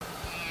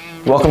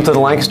Welcome to the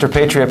Lancaster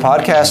Patriot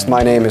Podcast.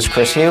 My name is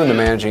Chris Hume, the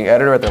managing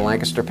editor at the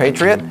Lancaster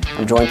Patriot.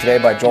 I'm joined today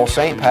by Joel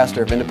Saint,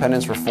 pastor of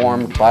Independence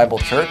Reformed Bible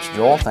Church.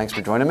 Joel, thanks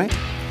for joining me.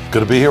 Good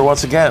to be here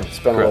once again. It's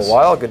been a little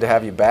while. Good to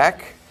have you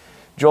back.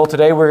 Joel,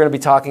 today we're going to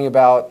be talking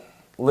about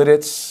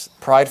Lititz,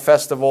 Pride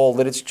Festival,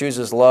 Lititz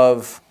Chooses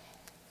Love,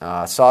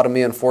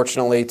 sodomy,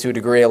 unfortunately, to a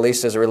degree, at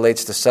least as it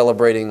relates to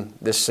celebrating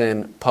this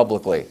sin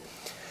publicly.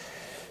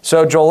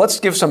 So, Joel, let's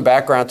give some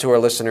background to our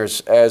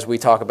listeners as we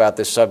talk about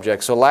this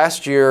subject. So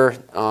last year,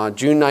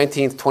 June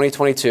 19th,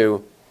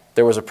 2022,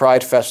 there was a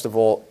Pride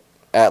Festival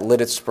at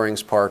Lititz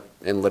Springs Park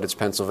in Lititz,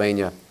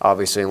 Pennsylvania,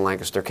 obviously in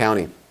Lancaster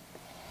County.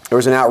 There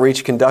was an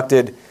outreach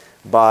conducted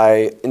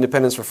by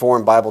Independence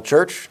Reformed Bible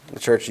Church, the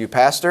church you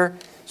pastor.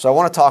 So I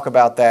want to talk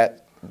about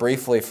that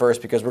briefly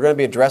first because we're going to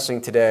be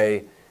addressing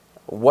today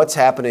what's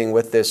happening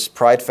with this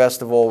Pride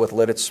Festival with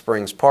Lititz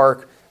Springs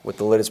Park, with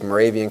the Lititz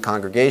Moravian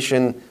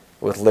congregation,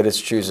 with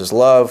Lititz Chooses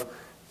Love.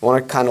 I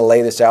want to kind of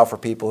lay this out for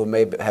people who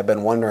may have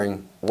been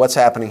wondering what's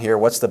happening here,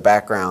 what's the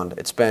background.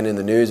 It's been in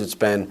the news, it's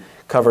been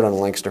covered on the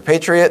Lancaster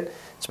Patriot,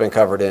 it's been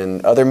covered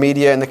in other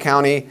media in the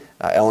county,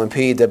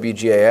 LMP,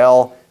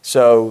 WGAL.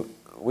 So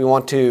we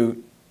want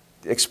to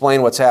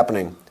explain what's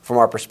happening from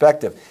our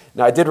perspective.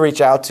 Now, I did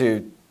reach out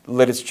to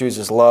Lititz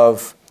Chooses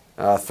Love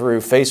through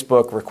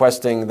Facebook,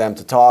 requesting them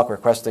to talk,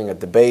 requesting a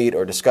debate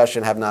or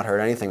discussion. Have not heard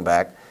anything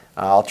back.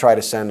 I'll try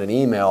to send an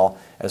email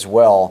as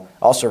well.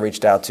 Also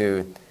reached out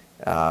to,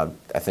 I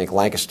think,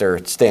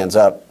 Lancaster Stands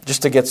Up,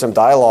 just to get some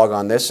dialogue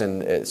on this,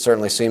 and it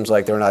certainly seems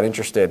like they're not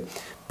interested,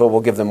 but we'll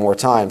give them more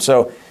time.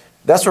 So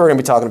that's what we're going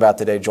to be talking about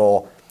today,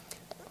 Joel.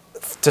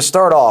 To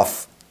start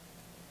off,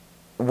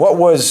 what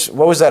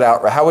was that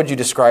outreach? How would you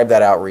describe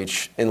that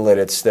outreach in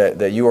Lititz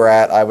that you were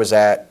at, I was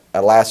at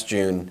last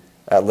June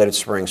at Lititz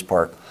Springs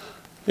Park?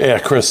 Yeah,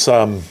 Chris,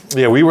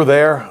 we were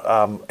there,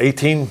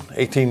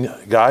 18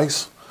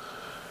 guys.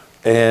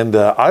 And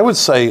I would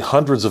say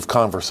hundreds of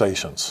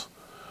conversations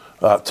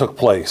took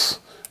place.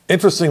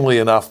 Interestingly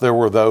enough, there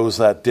were those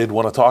that did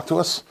want to talk to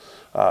us.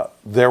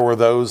 There were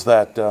those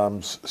that,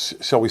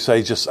 shall we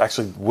say, just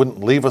actually wouldn't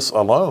leave us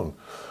alone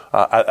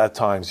at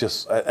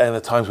times. And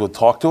at times would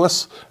talk to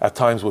us. At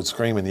times would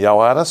scream and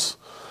yell at us.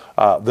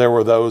 There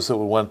were those that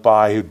went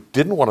by who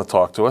didn't want to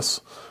talk to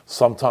us.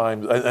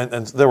 Sometimes,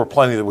 and there were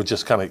plenty that would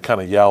just kind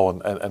of yell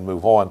and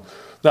move on.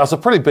 Now it's a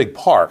pretty big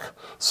park,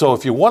 so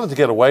if you wanted to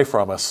get away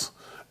from us,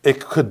 it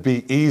could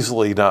be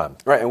easily done.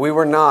 Right, and we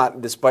were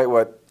not, despite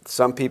what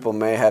some people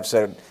may have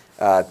said,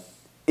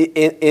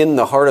 in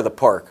the heart of the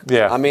park.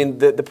 Yeah. I mean,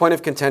 the point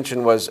of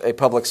contention was a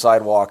public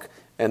sidewalk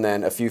and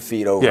then a few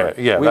feet over.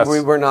 Yeah.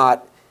 We were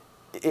not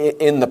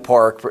in the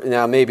park.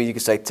 Now, maybe you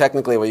could say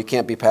technically, well, you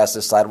can't be past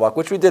this sidewalk,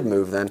 which we did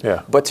move then.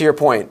 Yeah. But to your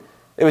point,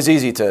 it was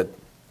easy to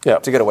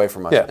get away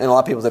from us. Yeah. And a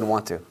lot of people didn't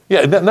want to.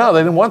 Yeah, no, they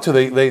didn't want to.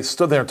 They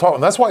stood there and talked.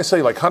 And that's why I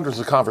say like hundreds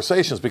of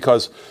conversations,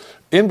 because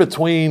in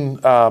between,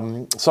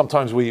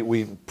 sometimes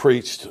we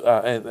preached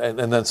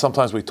and then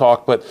sometimes we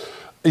talked. But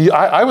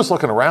I was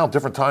looking around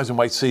different times. You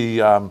might see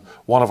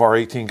one of our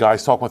 18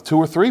 guys talking with 2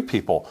 or 3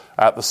 people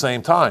at the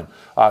same time,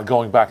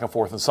 going back and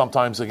forth. And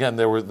sometimes, again,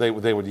 they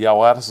would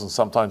yell at us, and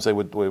sometimes we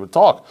would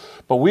talk.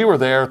 But we were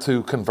there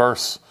to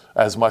converse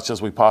as much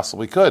as we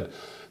possibly could,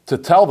 to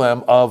tell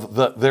them of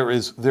there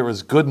is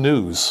good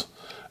news.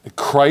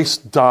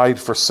 Christ died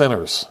for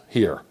sinners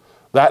here.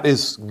 That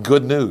is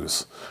good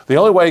news. The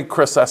only way,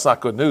 Chris, that's not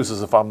good news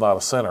is if I'm not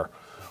a sinner.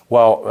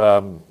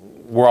 Well,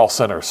 we're all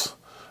sinners.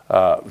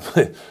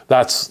 The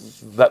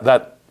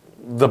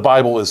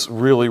Bible is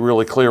really,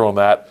 really clear on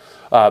that.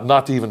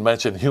 Not to even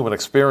mention human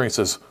experience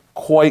is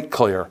quite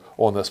clear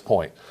on this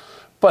point.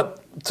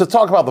 But to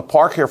talk about the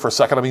park here for a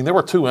second, I mean, there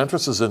were 2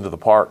 entrances into the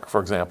park, for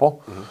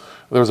example. Mm-hmm.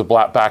 There was a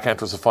back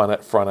entrance, a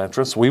front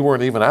entrance. We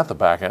weren't even at the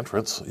back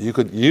entrance. You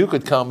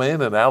could come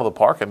in and out of the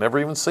park and never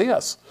even see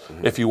us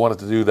if you wanted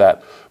to do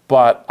that.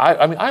 But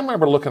I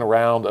remember looking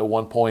around at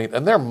one point,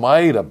 and there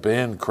might have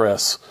been,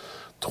 Chris,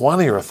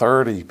 20 or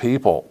 30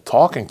 people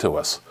talking to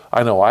us.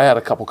 I know I had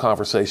a couple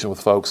conversations with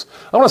folks.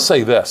 I want to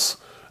say this,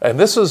 and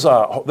there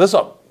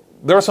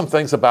are some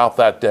things about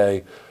that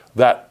day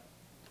that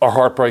are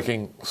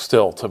heartbreaking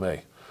still to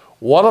me.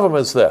 One of them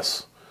is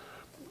this.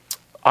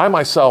 I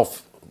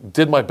myself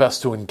did my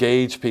best to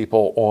engage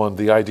people on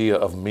the idea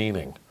of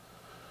meaning.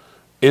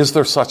 Is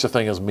there such a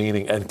thing as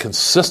meaning? And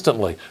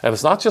consistently, and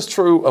it's not just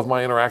true of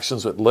my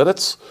interactions with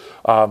Lititz.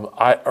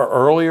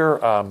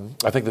 Earlier,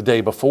 I think the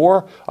day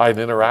before, I had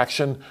an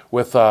interaction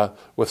with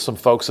some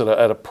folks at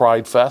a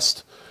Pride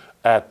Fest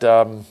at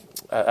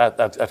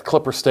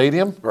Clipper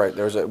Stadium. Right.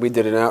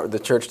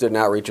 The church did an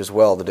outreach as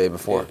well the day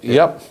before.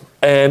 Yep.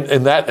 And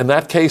in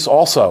that case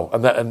also,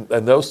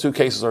 and those 2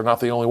 cases are not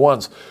the only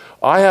ones.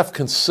 I have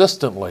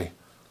consistently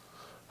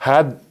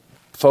had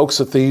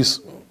folks at these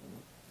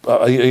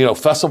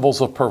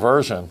festivals of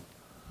perversion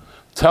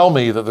tell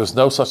me that there's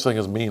no such thing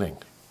as meaning.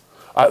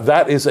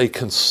 That is a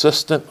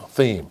consistent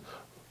theme.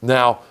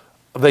 Now,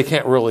 they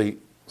can't really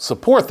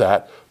support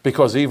that,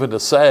 because even to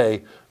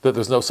say that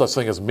there's no such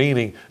thing as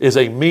meaning is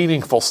a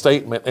meaningful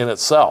statement in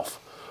itself.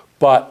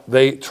 But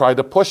they tried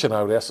to push it. And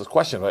I would ask this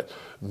question, right?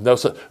 No,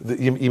 so,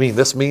 you mean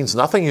this means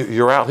nothing?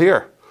 You're out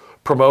here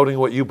promoting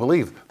what you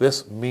believe.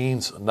 This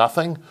means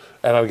nothing?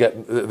 And I would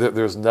get,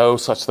 there's no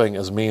such thing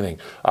as meaning.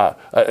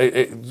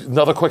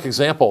 Another quick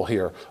example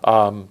here.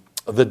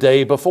 The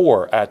day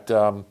before at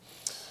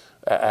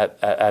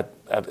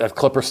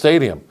Clipper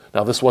Stadium.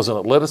 Now, this wasn't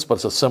at Lititz, but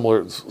it's a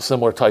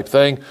similar type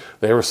thing.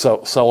 They were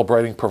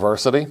celebrating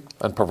perversity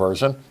and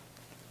perversion.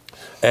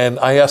 And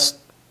I asked,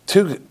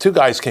 two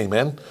guys came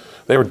in.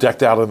 They were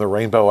decked out in their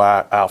rainbow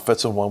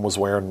outfits, and one was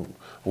wearing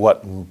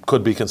what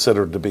could be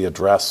considered to be a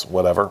dress,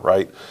 whatever,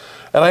 right?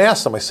 And I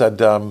asked them, I said,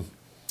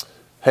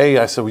 hey,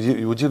 I said,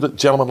 would you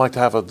gentlemen like to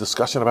have a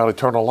discussion about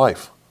eternal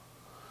life?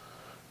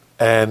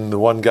 And the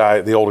one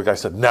guy, the older guy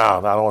said, no,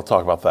 I don't want to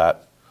talk about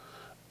that.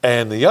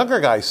 And the younger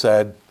guy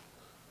said,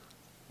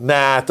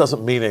 nah, it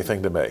doesn't mean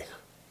anything to me.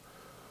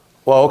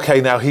 Well,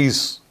 okay, now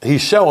he's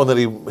showing that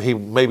he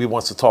maybe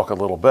wants to talk a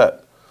little bit.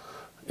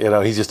 You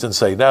know, he just didn't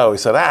say no. He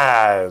said,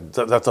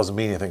 that doesn't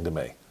mean anything to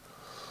me.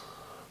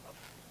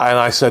 And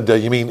I said,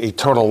 you mean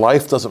eternal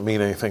life doesn't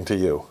mean anything to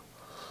you?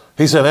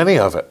 He said, any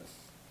of it.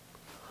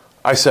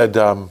 I said,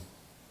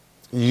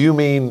 you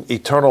mean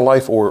eternal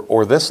life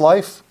or this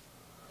life?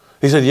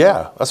 He said,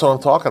 yeah, that's what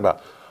I'm talking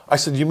about. I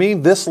said, you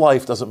mean this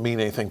life doesn't mean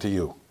anything to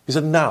you? He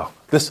said, no,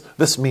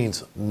 this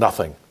means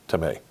nothing to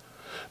me.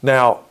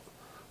 Now,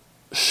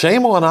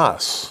 shame on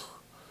us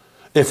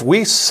if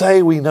we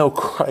say we know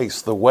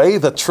Christ, the way,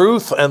 the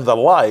truth, and the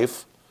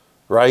life,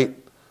 right?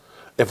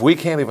 If we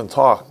can't even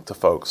talk to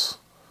folks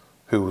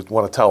who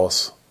want to tell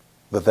us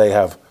that they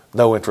have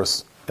no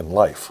interest in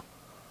life.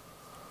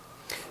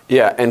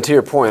 Yeah, and to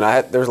your point,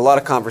 there's a lot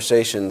of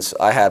conversations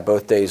I had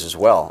both days as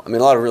well. I mean,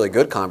 a lot of really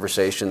good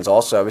conversations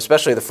also,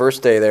 especially the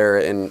first day there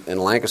in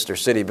Lancaster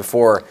City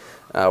before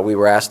we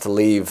were asked to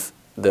leave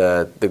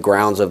the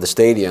grounds of the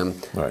stadium.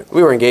 Right.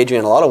 We were engaging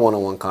in a lot of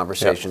one-on-one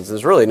conversations. Yep.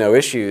 There's really no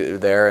issue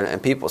there,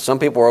 and some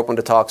people were open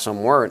to talk,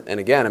 some weren't. And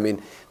again, I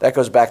mean, that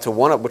goes back to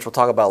which we'll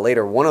talk about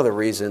later, one of the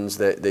reasons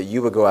that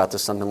you would go out to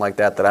something like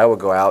that I would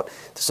go out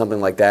to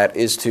something like that,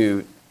 is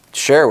to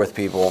share with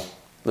people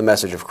the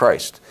message of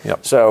Christ.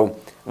 Yep. So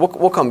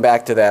we'll come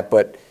back to that,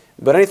 but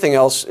anything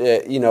else,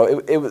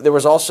 there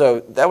was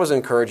also, that was an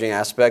encouraging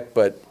aspect,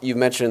 but you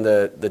mentioned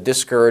the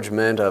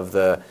discouragement of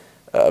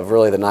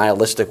really the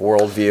nihilistic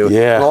worldview.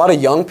 Yeah. And a lot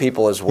of young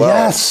people as well.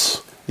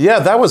 Yes. Yeah,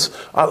 that was,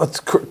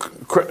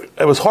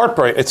 it was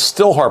heartbreaking. It's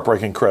still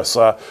heartbreaking, Chris.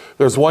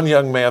 There's one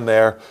young man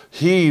there.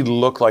 He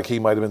looked like he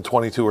might have been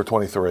 22 or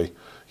 23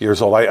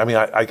 years old.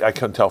 I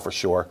couldn't tell for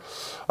sure.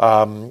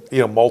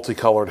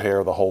 Multicolored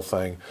hair, the whole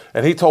thing.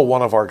 And he told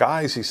one of our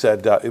guys, he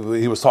said,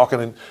 he was talking,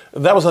 and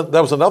that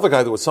was another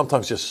guy that would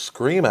sometimes just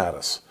scream at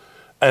us.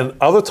 And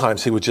other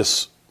times he would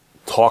just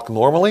talk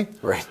normally.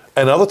 Right.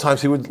 And other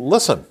times he would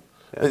listen.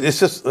 Yeah. It's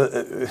just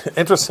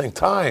interesting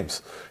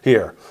times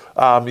here.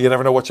 You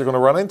never know what you're going to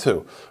run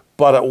into.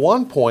 But at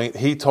one point,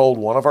 he told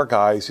one of our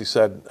guys, he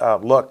said,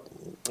 look,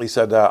 he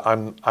said,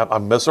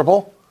 I'm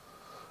miserable.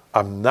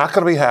 I'm not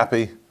going to be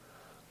happy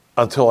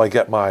until I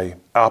get my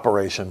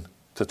operation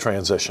to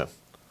transition.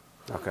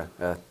 Okay.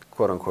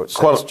 Quote unquote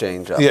sex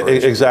change operation. Yeah,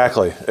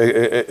 exactly.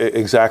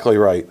 Exactly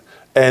right.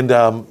 And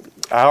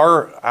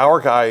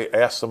our guy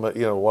asked him,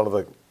 one of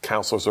the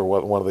counselors or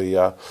one of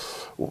the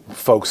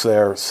folks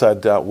there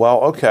said,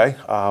 well, okay,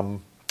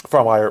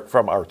 from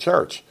our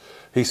church.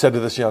 He said to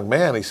this young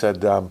man, he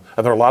said, and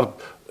there are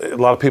a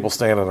lot of people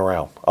standing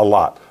around, a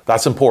lot.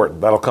 That's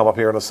important. That'll come up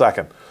here in a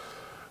second.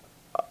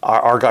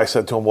 Our guy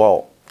said to him,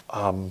 well,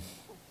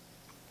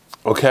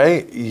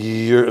 okay,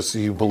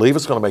 you believe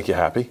it's going to make you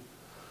happy.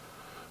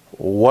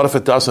 What if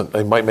it doesn't?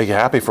 It might make you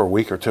happy for a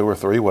week or two or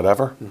three,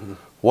 whatever. Mm-hmm.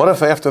 What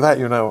if after that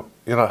you're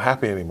not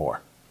happy anymore?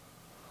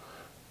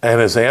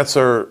 And his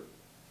answer,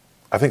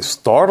 I think,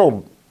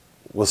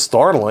 was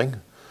startling,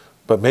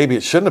 but maybe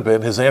it shouldn't have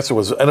been. His answer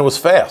was, and it was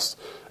fast.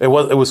 It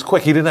was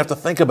quick. He didn't have to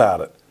think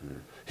about it. Mm.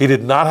 He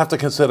did not have to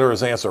consider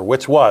his answer,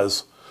 which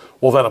was,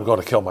 well, then I'm going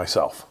to kill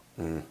myself.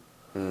 Mm.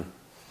 Mm.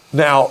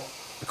 Now,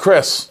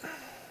 Chris,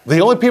 the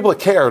only people that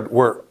cared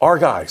were our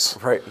guys.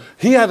 Right.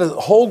 He had a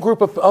whole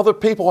group of other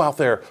people out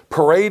there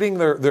parading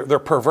their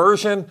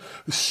perversion,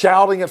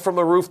 shouting it from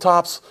the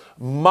rooftops,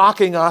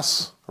 mocking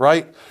us,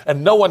 right?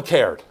 And no one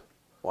cared.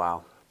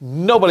 Wow.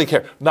 Nobody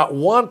cared. Not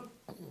one,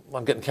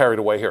 I'm getting carried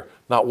away here,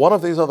 not one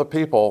of these other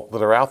people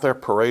that are out there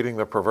parading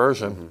their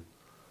perversion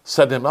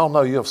said to him, oh,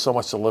 no, you have so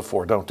much to live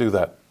for, don't do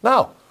that.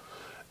 No.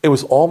 It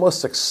was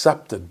almost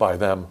accepted by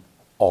them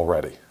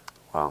already.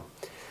 Wow.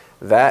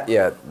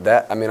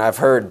 I've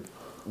heard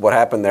what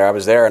happened there. I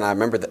was there, and I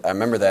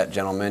remember that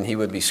gentleman. He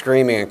would be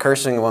screaming and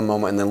cursing one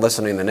moment and then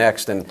listening the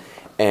next.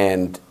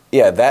 And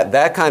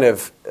that kind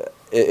of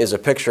is a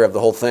picture of the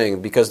whole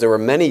thing, because there were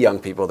many young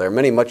people there,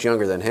 many much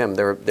younger than him.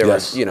 There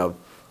Yes. were,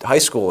 high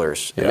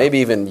schoolers, and maybe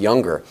even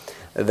younger,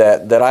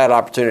 that I had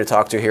opportunity to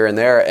talk to here and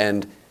there,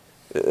 and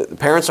the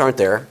parents aren't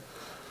there.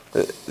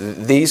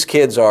 These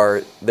kids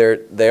are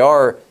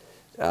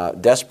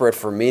desperate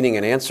for meaning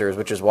and answers,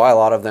 which is why a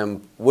lot of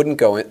them wouldn't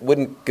go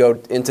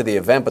into the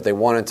event, but they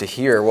wanted to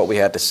hear what we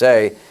had to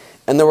say.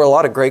 And there were a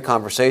lot of great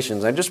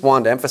conversations. I just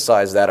wanted to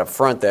emphasize that up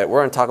front, that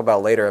we're going to talk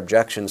about later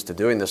objections to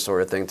doing this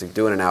sort of thing, to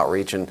doing an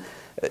outreach. And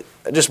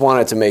I just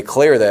wanted to make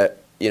clear that,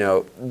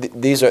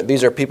 these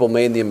are people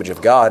made in the image of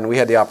God, and we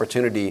had the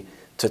opportunity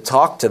to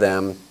talk to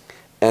them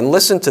and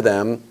listen to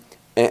them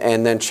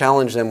and then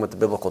challenge them with the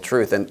biblical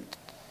truth. And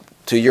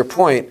to your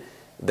point,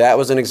 that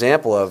was an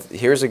example of,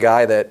 here's a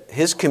guy that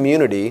his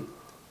community,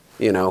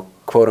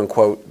 quote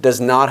unquote, does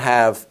not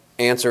have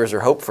answers or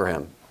hope for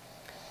him.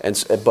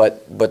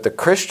 But the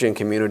Christian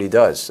community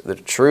does, the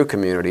true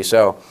community.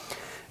 So,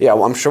 yeah,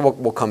 well, I'm sure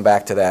we'll come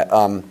back to that.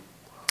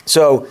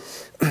 So,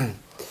 a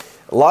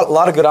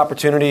lot of good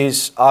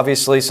opportunities.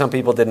 Obviously, some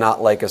people did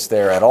not like us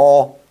there at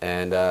all,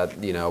 and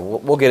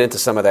we'll get into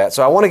some of that.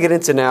 So, I want to get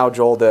into now,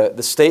 Joel,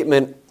 the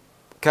statement,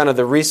 kind of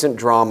the recent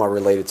drama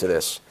related to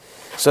this.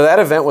 So that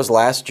event was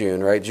last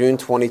June, right? June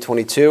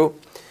 2022.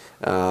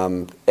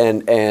 And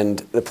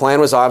the plan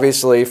was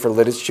obviously for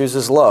Lititz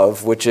Chooses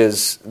Love, which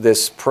is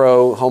this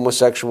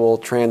pro-homosexual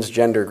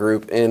transgender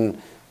group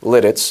in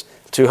Lititz,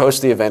 to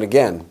host the event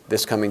again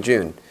this coming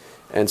June.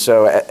 And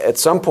so at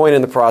some point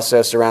in the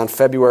process, around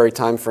February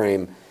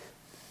timeframe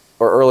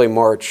or early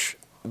March,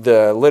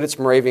 the Lititz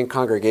Moravian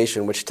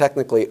congregation, which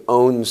technically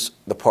owns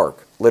the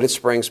park, Lititz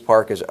Springs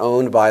Park is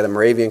owned by the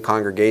Moravian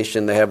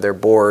congregation. They have their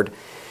board.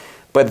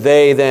 But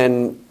they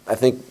then, I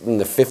think in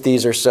the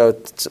 50s or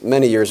so,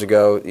 many years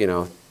ago,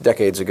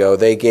 decades ago,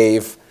 they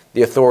gave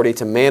the authority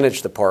to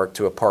manage the park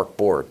to a park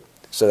board.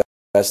 So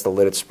that's the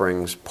Lititz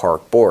Springs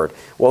Park Board.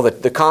 Well,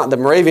 the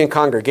Moravian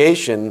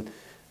congregation,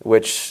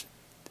 which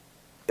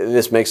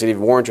this makes it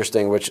even more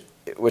interesting, which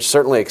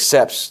certainly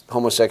accepts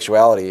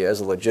homosexuality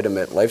as a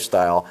legitimate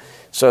lifestyle.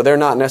 So they're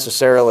not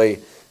necessarily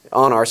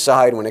on our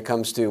side when it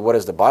comes to what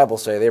does the Bible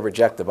say. They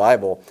reject the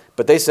Bible.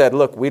 But they said,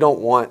 look, we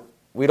don't want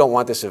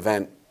this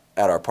event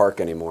at our park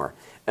anymore.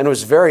 And it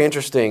was very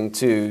interesting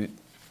to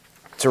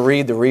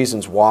read the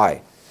reasons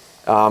why.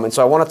 And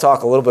so I want to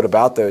talk a little bit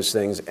about those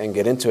things and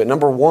get into it.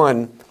 Number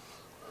one,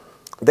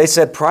 they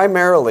said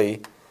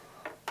primarily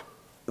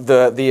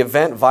the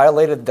event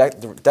violated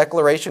the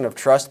Declaration of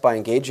Trust by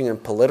engaging in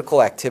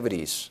political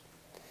activities.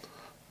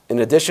 In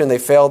addition, they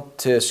failed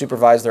to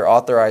supervise their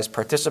authorized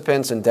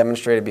participants and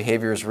demonstrated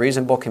behaviors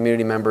reasonable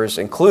community members,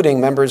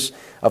 including members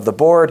of the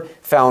board,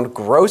 found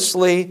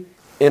grossly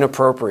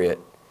inappropriate.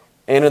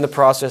 And in the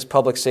process,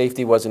 public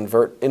safety was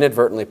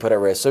inadvertently put at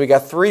risk. So we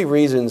got three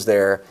reasons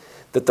there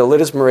that the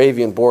Lititz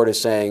Moravian board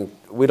is saying,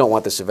 we don't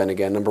want this event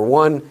again. Number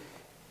one,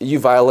 you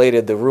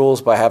violated the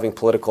rules by having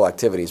political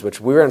activities,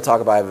 which we were going to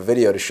talk about. I have a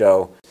video to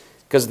show,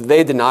 because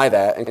they deny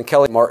that. And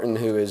Kelly Martin,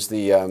 who is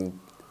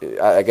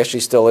I guess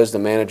she still is the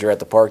manager at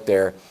the park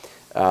there,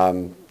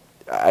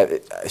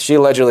 she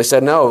allegedly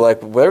said, no,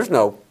 there's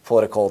no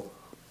political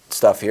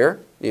stuff here,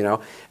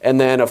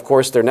 And then, of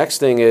course, their next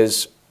thing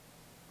is,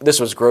 this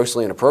was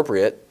grossly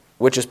inappropriate,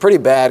 which is pretty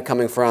bad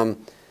coming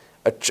from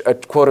a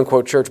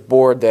quote-unquote church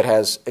board that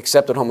has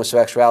accepted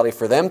homosexuality,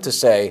 for them to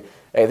say,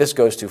 hey, this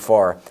goes too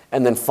far.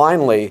 And then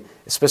finally,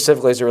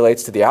 specifically as it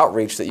relates to the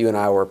outreach that you and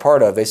I were a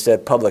part of, they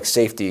said public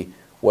safety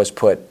was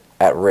put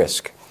at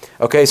risk.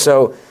 Okay,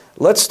 so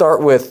let's go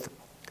to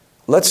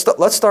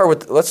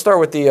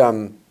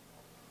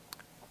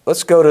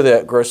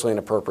the grossly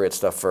inappropriate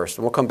stuff first,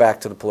 and we'll come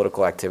back to the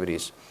political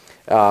activities.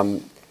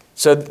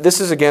 So this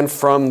is again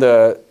from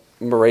the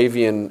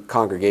Moravian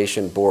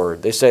Congregation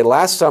Board. They say,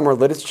 last summer,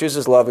 Lititz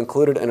Chooses Love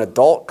included an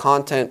adult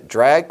content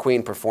drag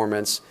queen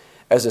performance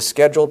as a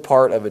scheduled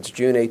part of its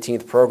June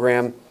 18th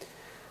program,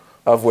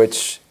 of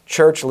which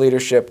church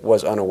leadership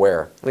was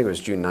unaware. I think it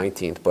was June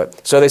 19th.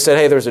 But so they said,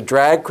 hey, there's a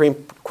drag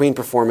queen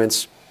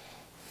performance.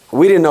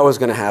 We didn't know it was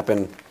going to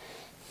happen,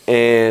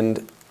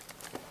 and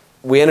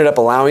we ended up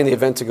allowing the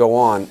event to go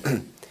on.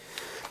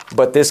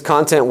 But this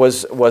content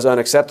was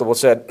unacceptable. It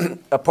said,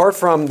 apart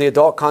from the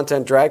adult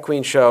content drag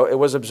queen show, it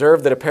was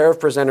observed that a pair of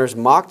presenters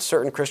mocked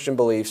certain Christian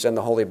beliefs and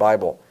the Holy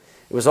Bible.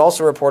 It was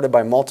also reported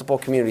by multiple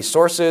community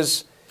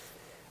sources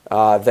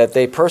that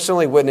they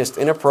personally witnessed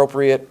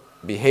inappropriate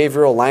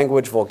behavioral,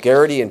 language,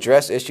 vulgarity, and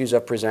dress issues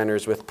of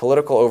presenters with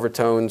political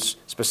overtones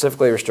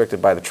specifically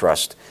restricted by the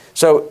trust.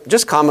 So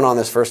just comment on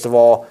this first of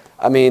all.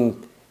 I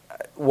mean,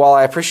 while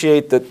I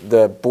appreciate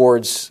the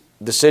board's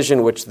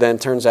decision, which then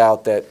turns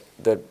out that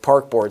the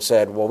park board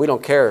said, well, we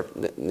don't care.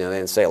 They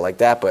didn't say it like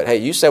that, but hey,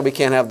 you said we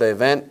can't have the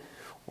event.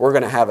 We're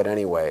going to have it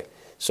anyway.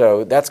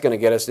 So that's going to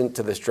get us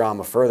into this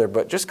drama further.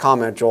 But just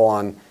comment, Joel,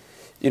 on,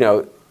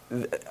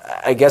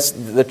 I guess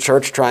the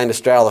church trying to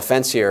straddle the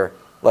fence here,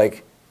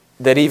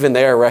 that even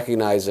they're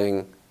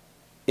recognizing,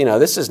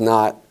 this is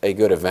not a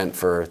good event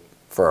for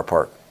our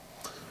park.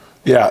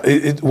 Yeah,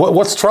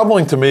 what's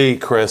troubling to me,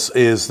 Chris,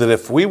 is that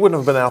if we wouldn't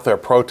have been out there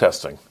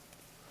protesting,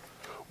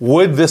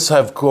 would this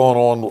have gone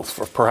on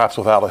perhaps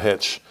without a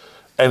hitch?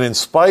 And in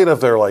spite of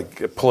their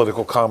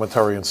political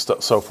commentary and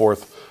so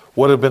forth,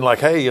 would have been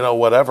hey,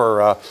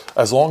 whatever,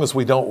 as long as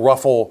we don't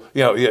ruffle,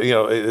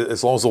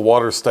 as long as the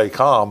waters stay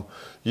calm,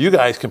 you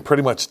guys can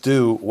pretty much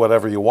do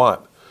whatever you want.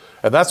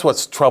 And that's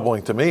what's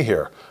troubling to me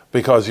here,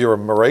 because you're a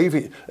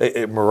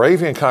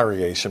Moravian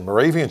congregation,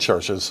 Moravian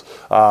churches.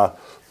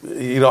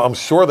 I'm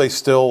sure they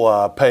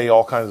still pay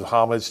all kinds of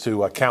homage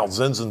to Count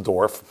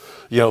Zinzendorf,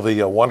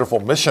 the wonderful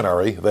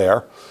missionary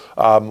there.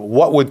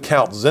 What would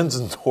Count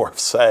Zinzendorf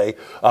say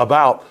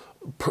about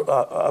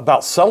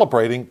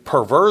celebrating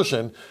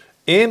perversion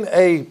in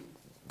a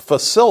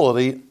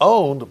facility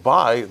owned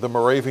by the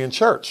Moravian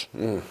Church?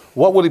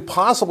 What would he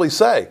possibly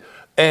say?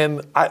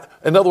 And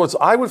in other words,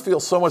 I would feel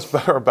so much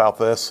better about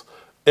this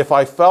if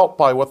I felt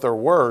by what their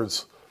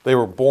words they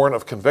were born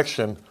of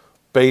conviction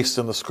based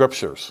in the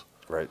Scriptures.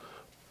 Right.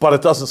 But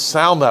it doesn't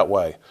sound that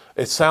way.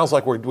 It sounds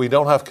like we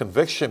don't have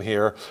conviction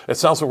here. It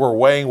sounds like we're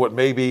weighing what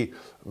maybe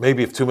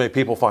if too many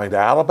people find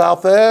out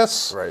about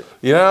this, right.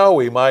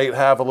 We might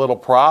have a little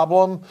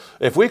problem.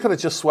 If we could have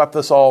just swept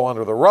this all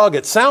under the rug,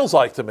 it sounds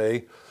like to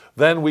me,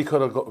 then we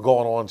could have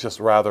gone on just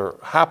rather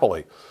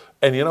happily.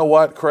 And you know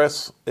what,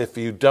 Chris? If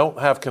you don't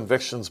have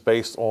convictions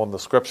based on the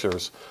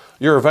Scriptures,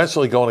 you're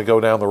eventually going to go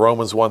down the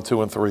Romans 1,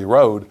 2, and 3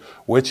 road,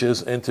 which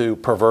is into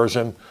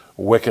perversion,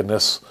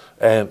 wickedness,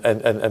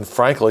 and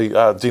frankly,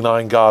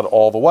 denying God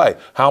all the way.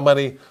 How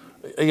many,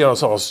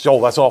 so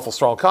Joel, that's an awful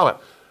strong comment.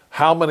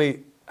 How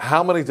many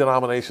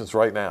denominations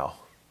right now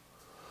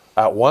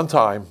at one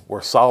time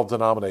were solid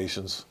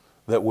denominations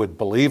that would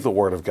believe the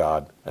Word of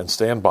God and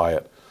stand by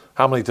it?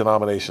 How many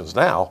denominations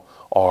now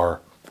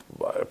are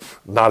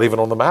not even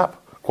on the map,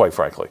 quite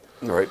frankly?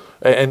 Right.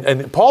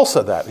 And Paul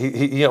said that.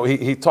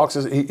 He talked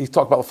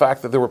about the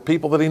fact that there were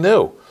people that he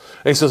knew.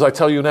 And he says, I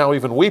tell you now,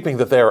 even weeping,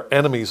 that they are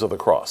enemies of the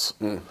cross.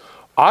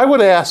 I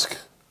would ask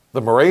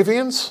the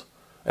Moravians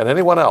and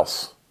anyone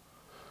else,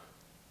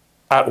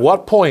 at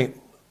what point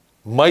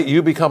might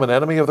you become an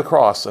enemy of the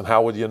cross, and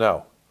how would you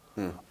know?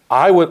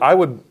 I would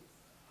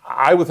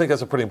think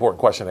that's a pretty important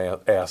question to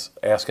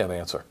ask and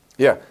answer.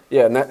 Yeah,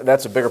 and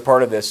that's a bigger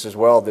part of this as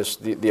well,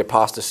 the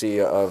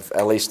apostasy of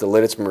at least the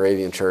Lititz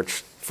Moravian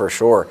Church, for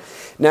sure.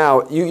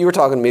 Now, you were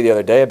talking to me the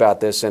other day about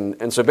this,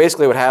 and so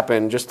basically what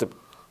happened, just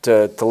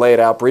to lay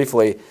it out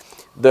briefly,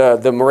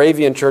 the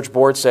Moravian Church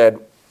Board said,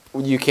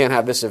 you can't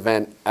have this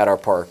event at our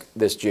park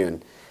this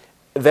June.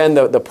 Then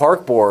the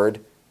park board,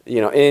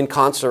 in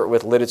concert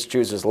with Lititz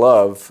Chooses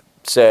Love,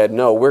 said,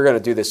 no, we're going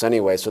to do this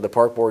anyway. So the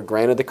park board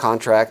granted the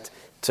contract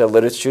to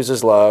Lititz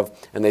Chooses Love,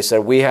 and they said,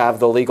 we have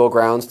the legal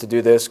grounds to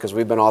do this because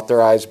we've been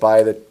authorized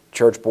by the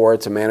church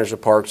board to manage the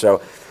park.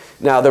 So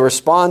now the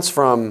response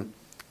from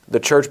the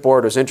church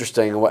board was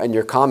interesting, and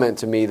your comment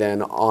to me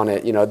then on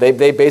it,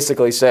 they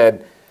basically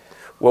said,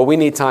 well, we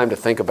need time to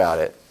think about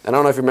it. And I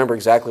don't know if you remember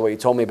exactly what you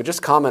told me, but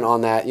just comment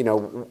on that.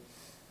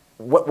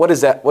 What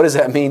does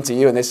that mean to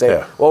you? And they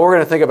say, well, we're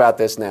going to think about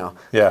this now.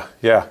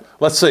 Yeah.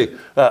 Let's see.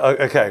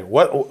 Okay.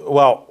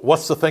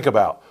 What's to think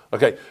about?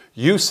 Okay.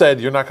 You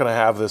said you're not going to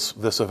have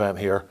this event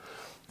here.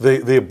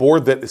 The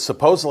board that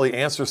supposedly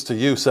answers to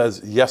you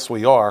says, yes,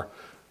 we are.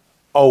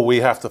 Oh, we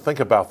have to think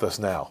about this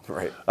now.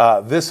 Right.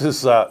 This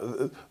is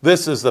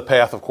the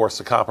path, of course,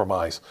 to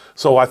compromise.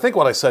 So I think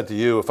what I said to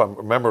you, if I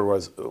remember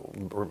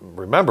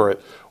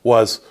it,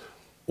 was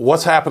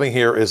what's happening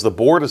here is the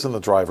board is in the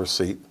driver's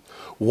seat.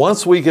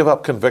 Once we give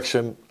up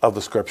conviction of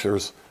the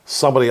Scriptures,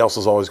 somebody else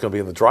is always going to be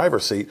in the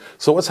driver's seat.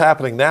 So what's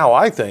happening now,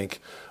 I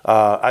think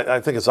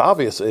it's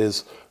obvious,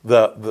 is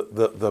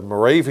the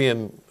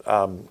Moravian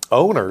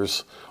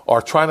owners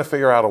are trying to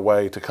figure out a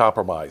way to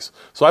compromise.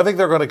 So I think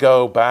they're going to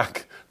go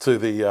back to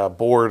the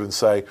board and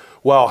say,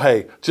 well,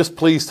 hey, just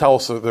please tell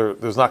us that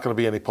there's not going to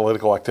be any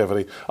political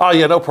activity. Oh,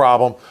 yeah, no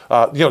problem.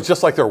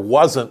 Just like there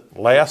wasn't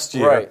last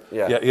year. Right,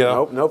 yeah.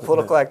 No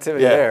political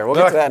activity there. We'll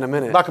get to that in a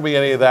minute. Not going to be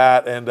any of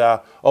that. And,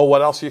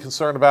 what else are you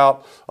concerned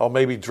about? Oh,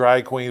 maybe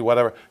drag queen,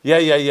 whatever. Yeah,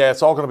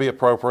 it's all going to be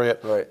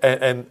appropriate. Right.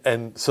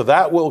 And so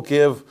that will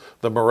give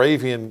the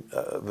Moravian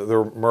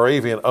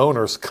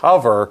owners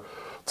cover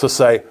to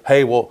say,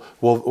 hey, well,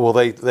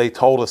 they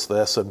told us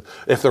this, and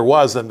if there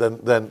was,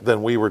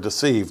 then we were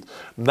deceived.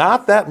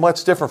 Not that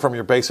much different from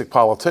your basic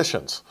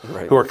politicians,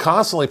 right, who are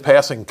constantly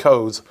passing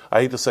codes.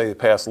 I hate to say they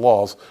pass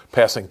laws,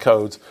 passing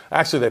codes.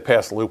 Actually, they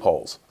pass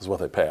loopholes, is what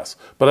they pass.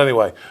 But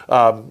anyway,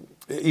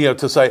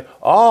 to say,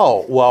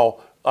 oh,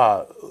 well,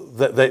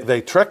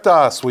 they tricked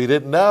us. We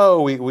didn't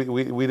know.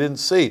 We didn't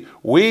see.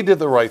 We did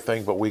the right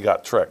thing, but we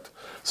got tricked.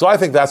 So I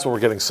think that's what we're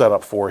getting set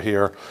up for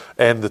here.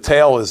 And the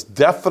tail is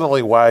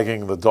definitely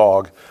wagging the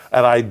dog.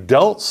 And I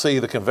don't see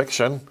the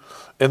conviction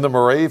in the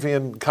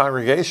Moravian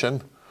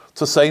congregation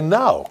to say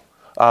no.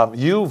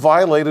 You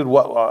violated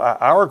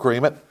our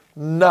agreement.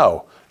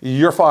 No,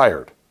 you're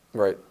fired.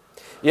 Right.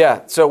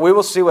 Yeah, so we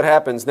will see what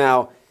happens.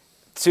 Now,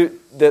 to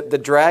the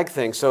drag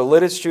thing, so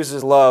Lititz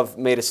Chooses Love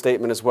made a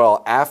statement as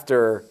well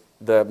after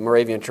the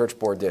Moravian Church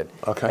Board did.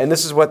 Okay. And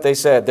this is what they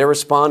said. They're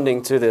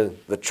responding to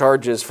the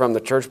charges from the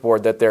church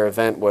board that their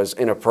event was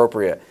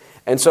inappropriate.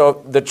 And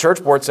so the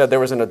church board said there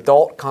was an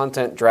adult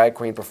content drag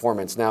queen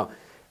performance. Now,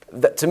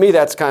 to me,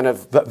 that's kind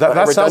of that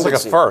sounds like a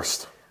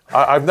first.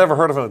 I've never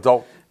heard of an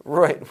adult.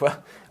 Right.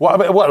 Well, I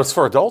mean, what, it's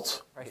for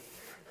adults? Right.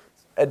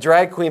 A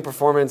drag queen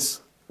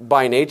performance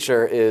by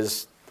nature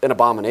is an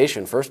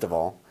abomination, first of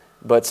all.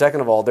 But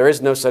second of all, there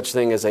is no such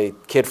thing as a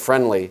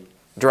kid-friendly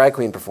drag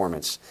queen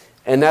performance.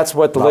 And that's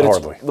what Not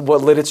hardly.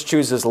 what Lititz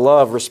Chooses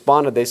Love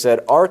responded. They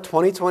said, our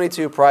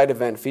 2022 Pride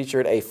event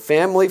featured a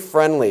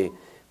family-friendly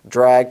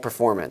drag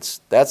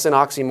performance. That's an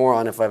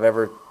oxymoron if I've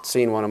ever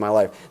seen one in my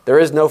life. There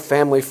is no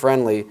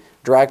family-friendly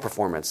drag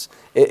performance.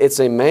 It's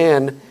a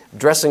man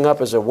dressing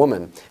up as a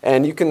woman.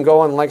 And you can go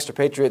on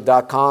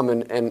LancasterPatriot.com,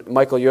 and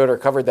Michael Yoder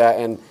covered that,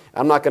 and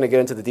I'm not going to get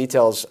into the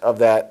details of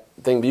that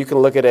thing, but you can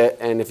look at it,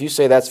 and if you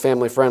say that's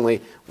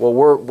family-friendly, well,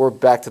 we're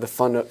back to the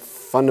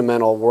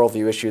fundamental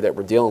worldview issue that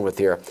we're dealing with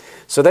here.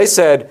 So they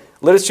said,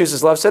 Lititz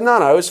Chooses Love said,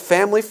 no, it was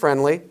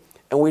family-friendly,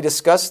 and we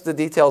discussed the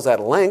details at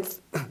length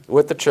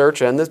with the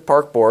church and the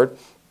park board,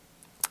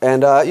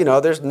 and,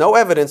 there's no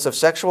evidence of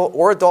sexual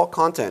or adult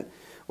content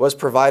was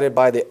provided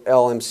by the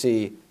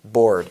LMC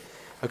board.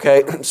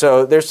 Okay,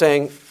 so they're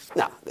saying,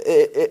 no,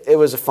 it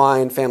was a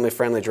fine,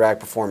 family-friendly drag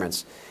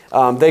performance.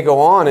 They go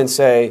on and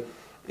say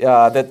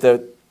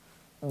that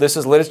this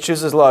is Lititz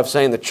Chooses Love,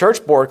 saying the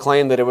church board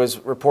claimed that it was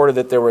reported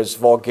that there was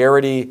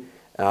vulgarity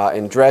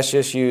and dress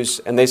issues,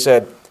 and they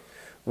said,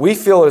 we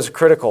feel it is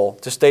critical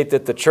to state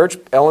that the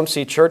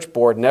LMC church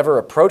board never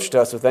approached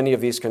us with any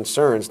of these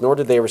concerns, nor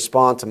did they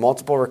respond to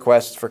multiple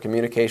requests for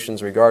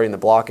communications regarding the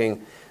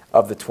blocking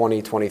of the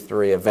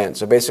 2023 event.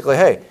 So basically,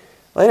 hey,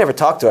 they never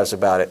talked to us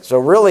about it. So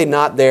really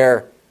not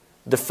there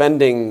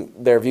defending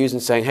their views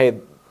and saying, hey,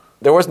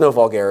 there was no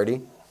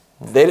vulgarity.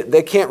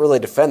 They can't really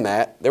defend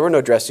that. There were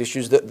no dress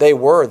issues. They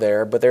were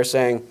there, but they're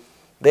saying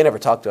they never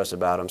talked to us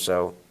about them,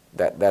 so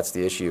that's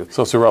the issue.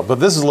 So it's irrelevant. But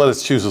this is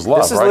Lititz Chooses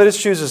Love, right? This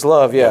is Lititz Chooses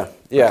Love, yeah.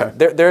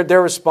 Okay.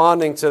 They're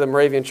responding to the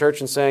Moravian Church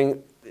and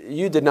saying,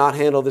 you did not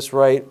handle this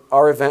right.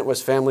 Our event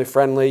was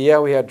family-friendly. Yeah,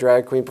 we had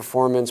drag queen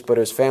performance, but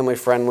it was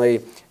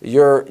family-friendly.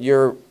 You're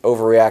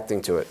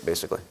overreacting to it,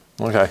 basically.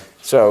 Okay.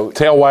 So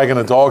tail wagging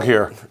a dog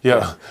here.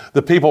 Yeah.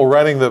 The people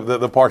renting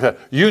the park,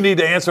 you need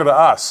to answer to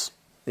us.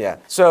 Yeah.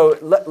 So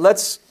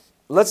let's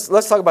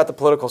talk about the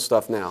political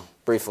stuff now,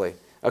 briefly.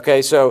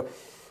 Okay. So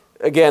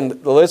again, the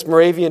Lititz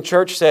Moravian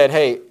Church said,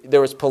 hey,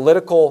 there was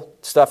political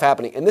stuff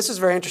happening, and this is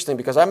very interesting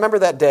because I remember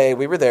that day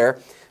we were there,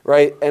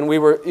 right, and we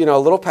were a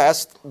little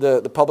past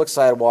the public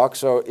sidewalk.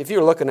 So if you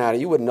were looking at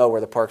it, you wouldn't know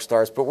where the park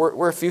starts, but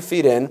we're a few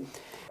feet in.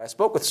 I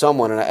spoke with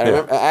someone, and I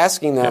remember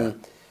asking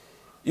them,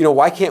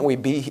 why can't we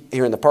be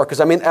here in the park? Because,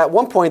 I mean, at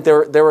one point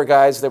there were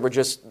guys that were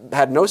just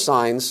had no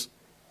signs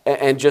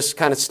and just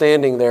kind of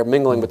standing there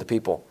mingling with the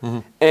people. Mm-hmm.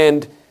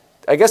 And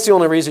I guess the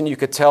only reason you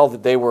could tell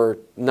that they were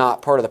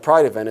not part of the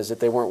Pride event is that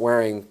they weren't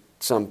wearing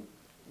some,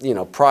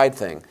 Pride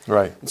thing.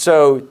 Right.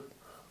 So,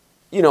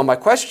 my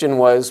question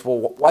was,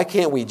 well, why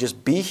can't we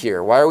just be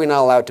here? Why are we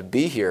not allowed to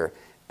be here?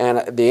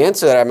 And the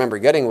answer that I remember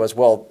getting was,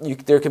 well,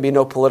 there can be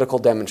no political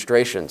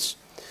demonstrations,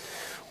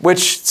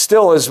 which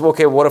still is,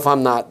 okay, what if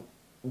I'm not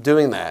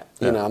doing that?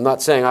 Yeah. I'm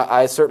not saying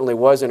I certainly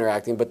was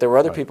interacting, but there were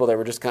other people that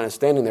were just kind of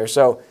standing there.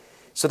 So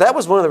that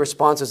was one of the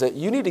responses, that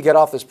you need to get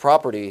off this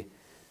property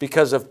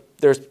because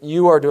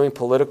you are doing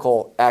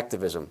political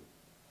activism,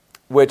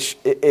 which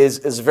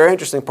is a very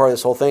interesting part of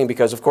this whole thing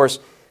because, of course,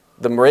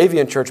 the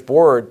Moravian Church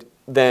Board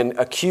then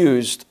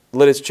accused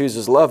Lititz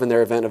Chooses Love in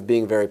their event of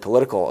being very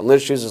political. And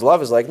Lititz Chooses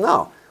Love is like,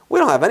 no, we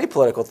don't have any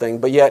political thing,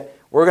 but yet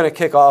we're going to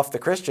kick off the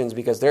Christians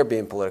because they're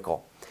being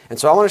political. And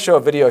so I want to show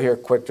a video here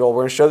quick, Joel.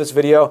 We're going to show this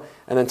video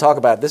and then talk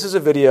about it. This is a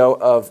video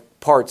of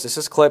parts. This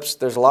is clips.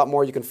 There's a lot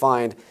more you can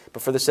find.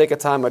 But for the sake of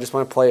time, I just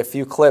want to play a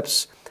few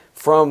clips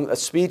from a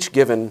speech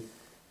given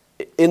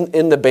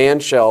in the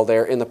band shell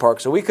there in the park.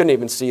 So we couldn't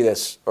even see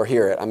this or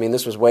hear it. I mean,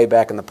 this was way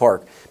back in the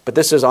park. But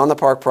this is on the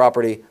park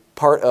property,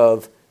 part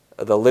of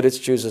the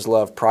Lititz Chooses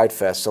Love Pride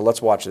Fest. So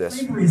let's watch this.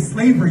 Slavery is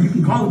slavery. You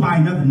can call it by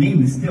another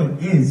name. It still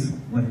is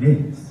what it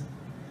is.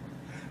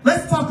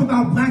 Let's talk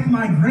about black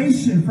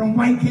migration from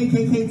white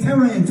KKK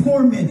terror and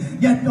torment.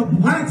 Yet the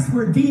blacks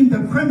were deemed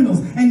the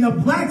criminals, and the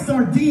blacks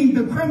are deemed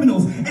the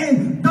criminals,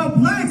 and the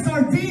blacks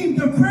are deemed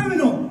the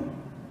criminal.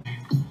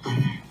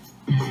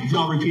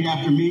 Y'all repeat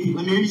after me.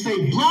 Let me hear you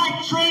say,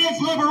 Black trans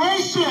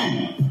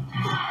liberation.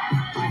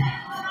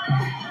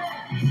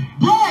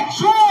 Black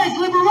trans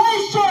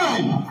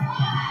liberation.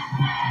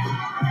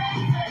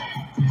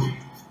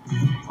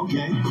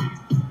 Okay.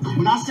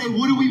 When I say,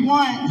 what do we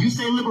want? You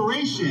say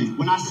liberation.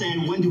 When I say,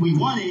 when do we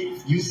want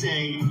it? You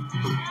say,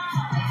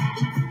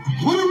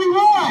 what do we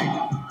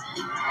want?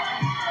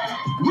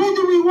 When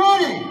do we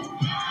want it?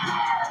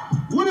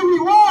 What do we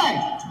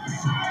want?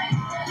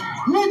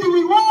 When do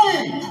we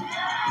want it?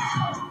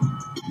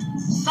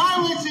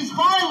 Silence is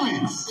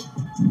violence.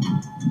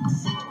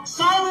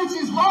 Silence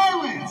is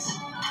violence.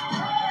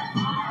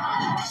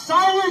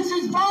 Silence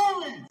is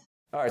violence.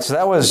 All right, so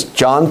that was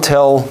John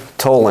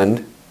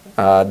Toland.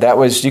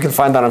 You can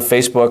find that on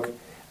Facebook.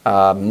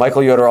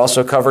 Michael Yoder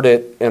also covered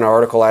it in our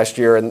article last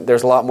year, and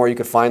there's a lot more you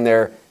could find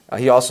there.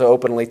 He also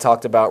openly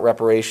talked about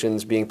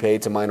reparations being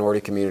paid to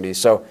minority communities.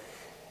 So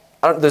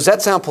does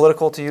that sound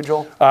political to you,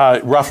 Joel?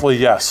 Roughly,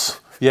 yes.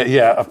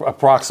 Yeah,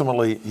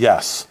 approximately,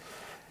 yes.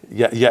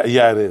 Yeah,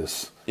 it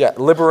is. Yeah,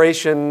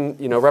 liberation,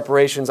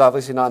 reparations,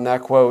 obviously not in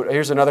that quote.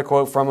 Here's another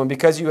quote from him.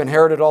 Because you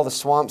inherited all the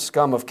swamp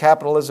scum of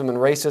capitalism and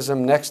racism,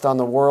 next on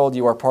the world,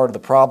 you are part of the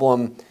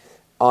problem.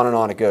 On and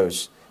on it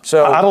goes.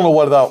 So I don't know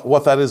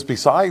what that is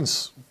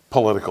besides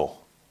political.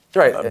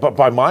 Right. But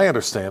by my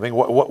understanding,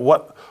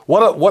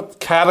 what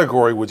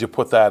category would you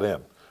put that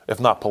in, if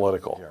not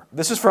political?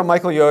 This is from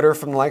Michael Yoder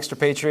from the Lancaster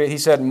Patriot. He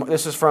said,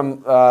 this is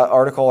from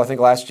article, I think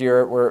last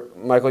year, where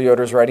Michael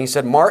Yoder's writing. He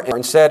said,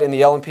 Martin said in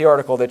the LNP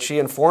article that she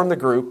informed the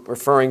group,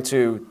 referring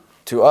to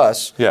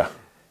us,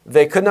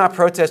 they could not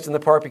protest in the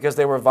park because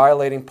they were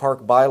violating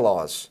park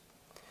bylaws.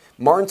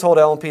 Martin told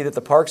LNP that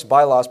the park's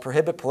bylaws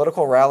prohibit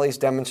political rallies,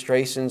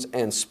 demonstrations,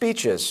 and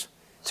speeches.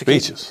 To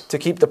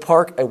keep the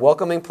park a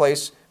welcoming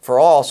place for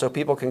all so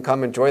people can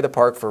come enjoy the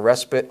park for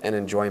respite and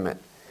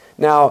enjoyment.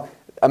 Now,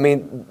 I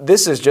mean,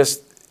 this is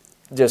just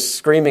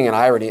screaming in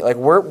irony. Like,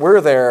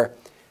 we're there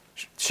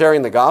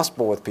sharing the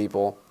gospel with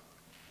people,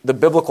 the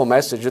biblical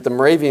message that the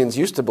Moravians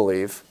used to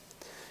believe,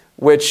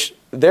 which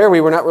there we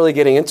were not really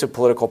getting into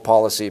political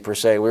policy per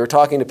se. We were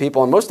talking to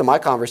people, and most of my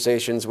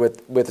conversations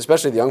with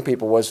especially the young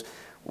people was,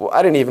 well,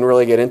 I didn't even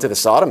really get into the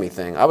sodomy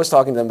thing. I was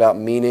talking to them about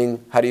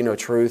meaning. How do you know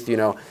truth?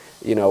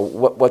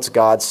 What's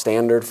God's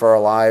standard for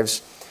our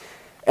lives?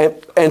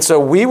 And so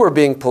we were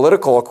being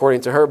political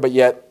according to her, but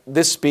yet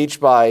this speech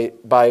by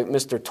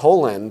Mr.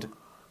 Toland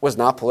was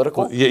not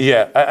political. Well,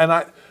 yeah,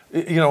 and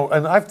you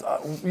and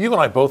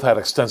I both had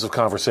extensive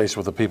conversation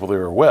with the people they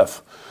were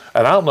with,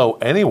 and I don't know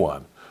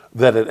anyone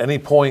that at any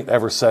point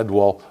ever said,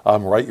 well,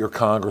 write your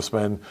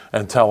congressman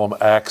and tell him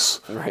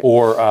X, right,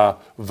 or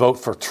vote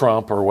for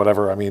Trump or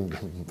whatever. I mean,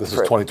 this is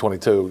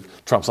 2022.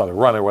 Trump's not a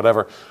runner or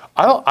whatever.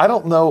 I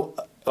don't know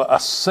a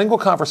single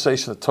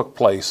conversation that took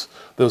place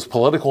that was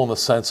political in the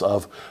sense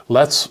of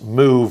let's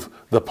move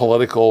the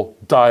political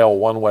dial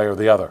one way or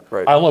the other.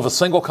 Right. I don't have a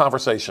single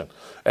conversation.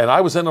 And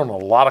I was in on a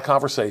lot of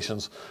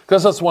conversations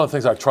because that's one of the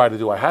things I tried to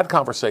do. I had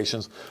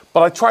conversations,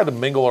 but I tried to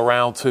mingle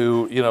around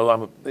to,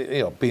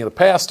 being a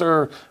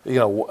pastor,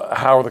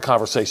 how are the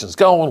conversations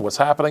going, what's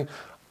happening.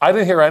 I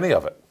didn't hear any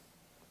of it.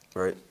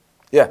 Right.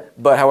 Yeah,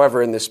 but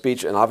however, in this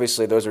speech, and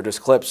obviously those are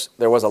just clips,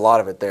 there was a lot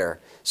of it there.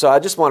 So I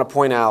just want to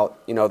point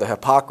out, the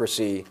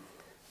hypocrisy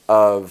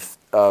of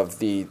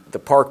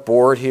the park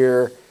board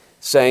here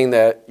saying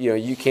that,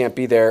 you can't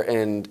be there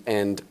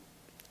and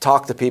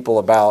talk to people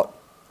about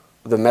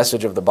the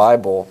message of the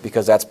Bible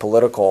because that's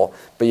political,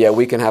 but yeah,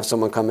 we can have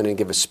someone come in and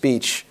give a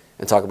speech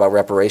and talk about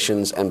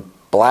reparations and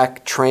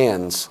black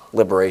trans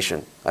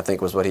liberation, I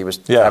think was what he was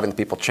having the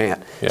people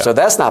chant. Yeah. So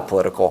that's not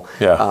political,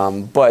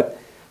 but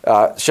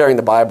sharing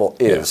the Bible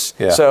is.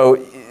 Yeah.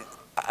 So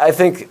I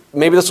think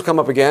maybe this will come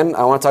up again.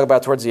 I want to talk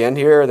about towards the end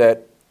here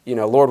that,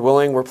 Lord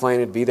willing, we're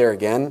planning to be there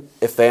again.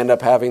 If they end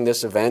up having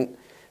this event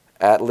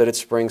at Lititz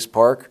Springs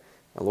Park,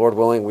 Lord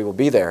willing, we will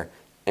be there.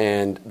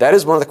 And that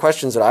is one of the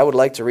questions that I would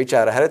like to reach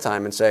out ahead of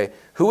time and say,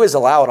 who is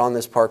allowed on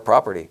this park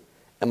property?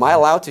 Am I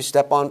allowed to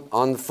step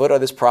on the foot of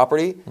this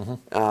property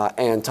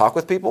and talk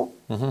with people?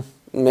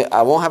 Mm-hmm.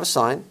 I won't have a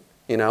sign.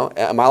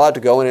 Am I allowed to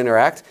go and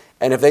interact?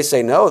 And if they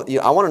say no,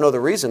 I want to know the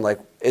reason. Like,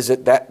 is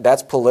it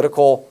that's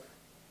political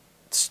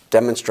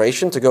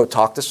demonstration to go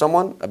talk to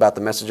someone about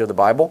the message of the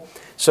Bible?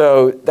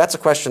 So that's a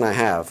question I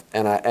have,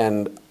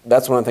 and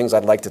that's one of the things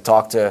I'd like to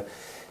talk to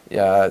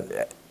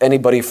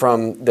anybody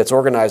that's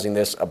organizing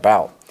this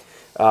about.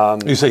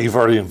 You say you've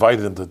already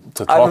invited them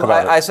to talk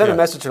about it. I sent a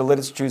message to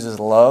Lititz Chooses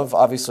Love.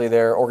 Obviously,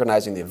 they're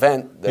organizing the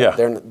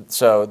event.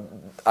 So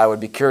I would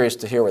be curious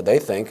to hear what they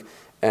think,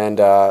 and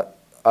I'll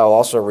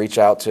also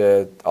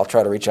I'll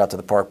try to reach out to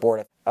the park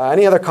board.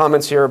 Any other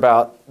comments here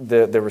about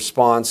the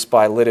response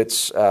by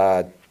Lititz?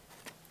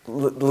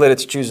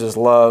 Lititz Chooses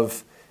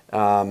Love.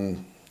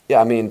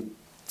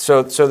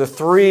 So the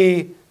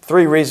three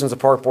reasons the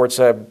park board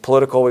said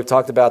political. We've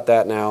talked about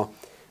that now.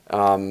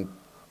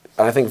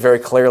 I think very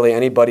clearly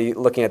anybody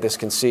looking at this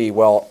can see,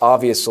 well,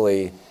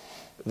 obviously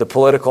the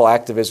political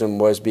activism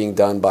was being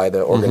done by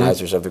the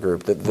organizers of the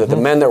group. The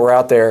men that were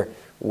out there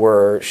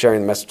were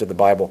sharing the message of the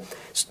Bible.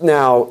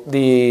 Now,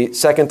 the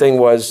second thing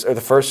was,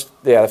 the first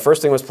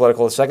thing was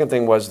political. The second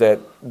thing was that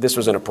this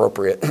was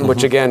inappropriate,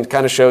 which again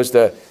kind of shows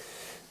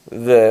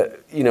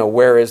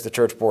where is the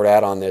church board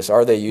at on this?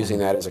 Are they using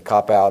that as a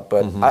cop-out?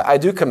 But I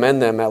do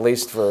commend them at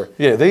least for...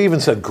 Yeah, they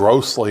even said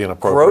grossly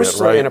inappropriate,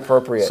 right?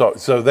 Inappropriate.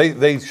 So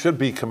they should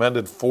be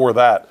commended for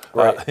that.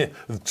 Right.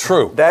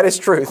 True. That is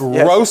truth.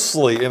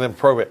 Grossly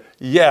inappropriate.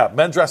 Yeah,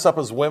 men dress up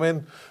as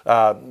women,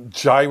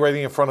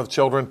 gyrating in front of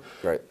children.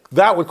 Right.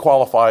 That would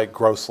qualify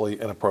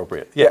grossly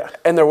inappropriate. Yeah.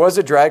 And there was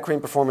a drag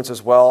queen performance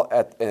as well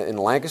in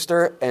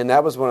Lancaster, and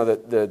that was one of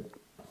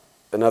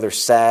another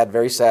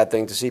very sad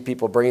thing to see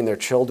people bringing their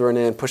children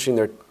in, pushing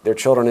their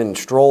children in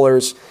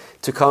strollers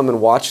to come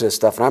and watch this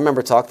stuff. And I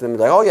remember talking to them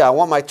like, oh yeah, I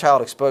want my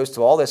child exposed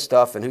to all this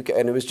stuff. And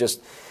it was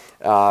just,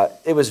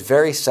 it was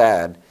very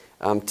sad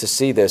to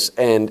see this.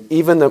 And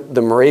even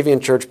the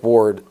Moravian Church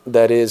Board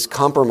that is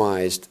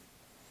compromised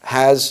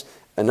has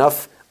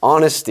enough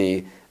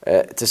honesty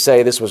to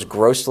say this was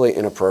grossly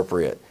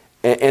inappropriate.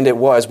 And it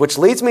was, which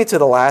leads me to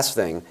the last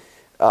thing.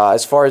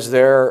 As far as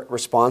their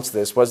response to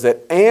this was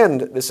that,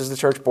 and this is the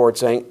church board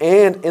saying,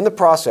 and in the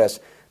process,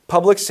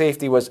 public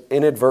safety was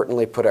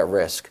inadvertently put at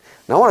risk.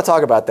 Now I want to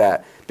talk about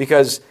that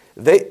because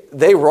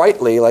they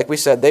rightly, like we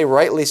said, they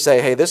rightly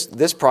say, hey,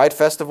 this Pride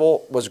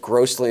Festival was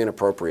grossly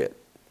inappropriate,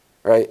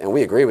 right? And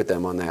we agree with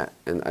them on that.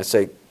 And I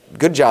say,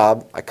 good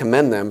job. I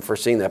commend them for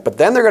seeing that. But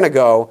then they're going to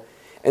go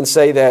and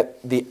say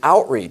that the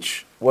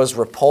outreach was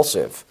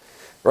repulsive,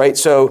 right?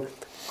 So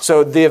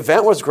the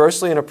event was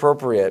grossly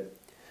inappropriate,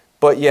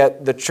 but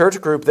yet the church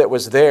group that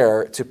was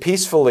there to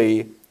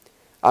peacefully,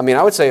 I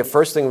would say the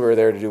first thing we were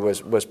there to do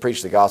was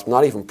preach the gospel,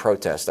 not even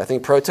protest. I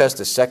think protest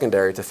is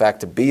secondary to the fact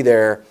to be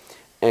there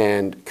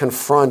and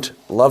confront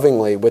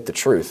lovingly with the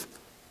truth.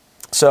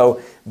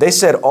 So they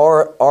said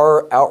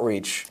our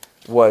outreach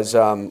was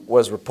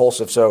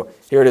repulsive. So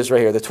here it is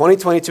right here. The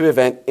 2022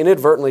 event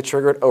inadvertently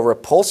triggered a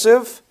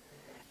repulsive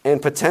and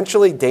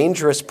potentially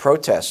dangerous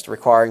protest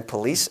requiring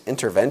police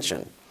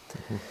intervention.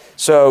 Mm-hmm.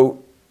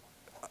 So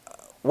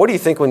what do you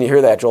think when you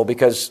hear that, Joel?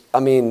 Because,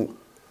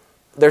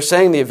 they're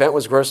saying the event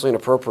was grossly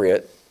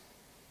inappropriate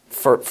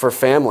for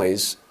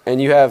families,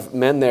 and you have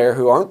men there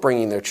who aren't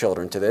bringing their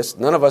children to this.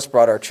 None of us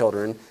brought our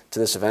children to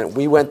this event.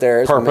 We went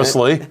there as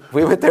purposely. Men.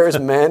 We went there as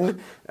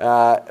men.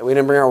 We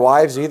didn't bring our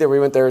wives either. We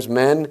went there as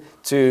men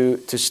to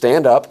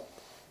stand up,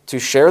 to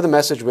share the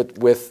message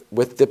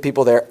with the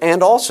people there,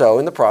 and also,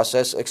 in the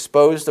process,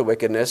 expose the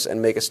wickedness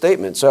and make a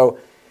statement. So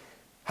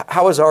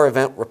how is our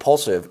event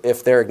repulsive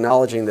if they're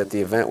acknowledging that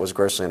the event was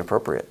grossly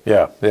inappropriate?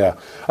 Yeah.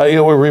 It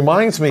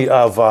reminds me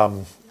of,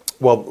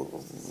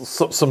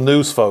 some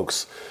news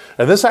folks.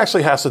 And this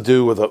actually has to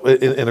do with,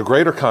 in a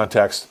greater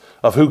context,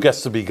 of who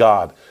gets to be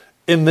God.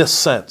 In this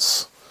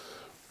sense,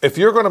 if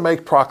you're going to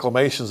make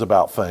proclamations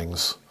about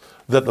things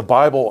that the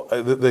Bible,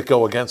 that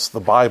go against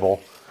the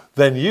Bible,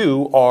 then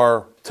you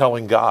are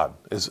telling God,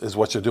 is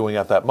what you're doing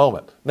at that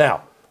moment.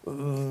 Now,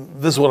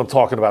 this is what I'm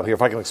talking about here,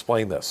 if I can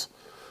explain this.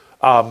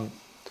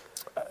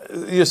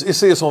 You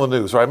see this on the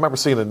news, right? I remember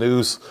seeing a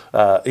news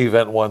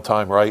event one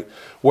time, right,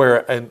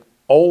 where an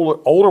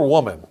older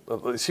woman,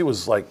 she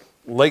was like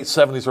late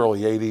 70s,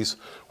 early 80s,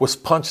 was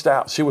punched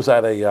out. She was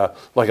at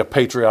a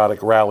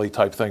patriotic rally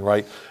type thing,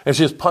 right? And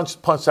she was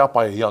punched out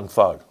by a young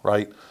thug,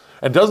 right?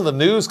 And doesn't the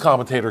news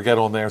commentator get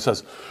on there and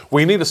says,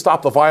 we need to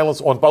stop the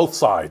violence on both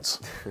sides?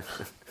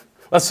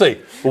 Let's see.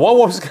 One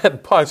woman's getting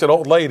punched, an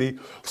old lady,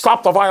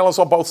 stop the violence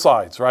on both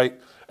sides, right?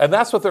 And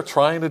that's what they're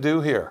trying to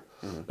do here.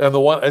 Mm-hmm. And the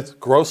one, it's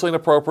grossly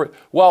inappropriate.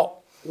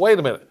 Well, wait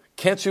a minute.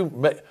 Can't you,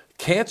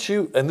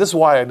 and this is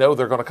why I know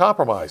they're going to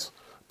compromise.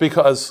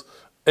 Because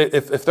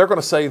if they're going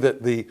to say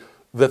that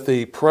let's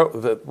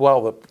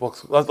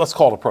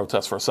call it a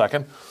protest for a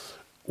second,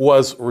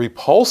 was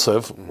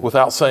repulsive, mm-hmm.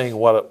 without saying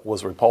what it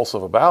was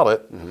repulsive about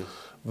it, mm-hmm.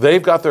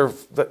 they've got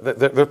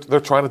they're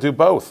trying to do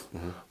both.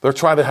 Mm-hmm. They're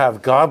trying to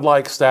have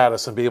godlike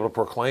status and be able to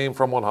proclaim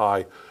from on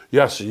high,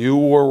 yes, you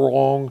were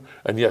wrong,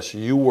 and yes,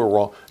 you were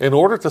wrong, in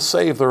order to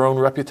save their own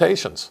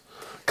reputations.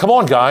 Come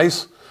on,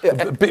 guys.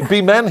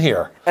 Be men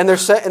here. And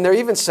they're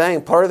even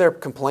saying part of their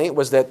complaint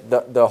was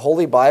that the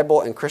Holy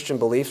Bible and Christian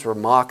beliefs were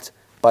mocked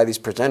by these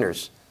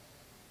presenters.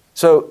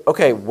 So,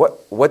 okay,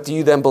 what do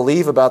you then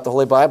believe about the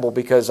Holy Bible?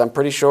 Because I'm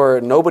pretty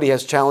sure nobody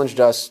has challenged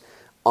us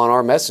on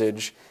our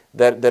message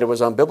that it was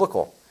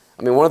unbiblical.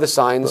 One of the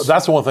signs...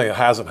 That's the one thing that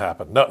hasn't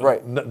happened. No,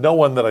 right. No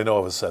one that I know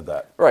of has said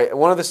that. Right.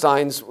 One of the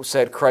signs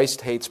said,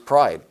 Christ hates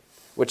pride,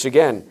 which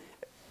again,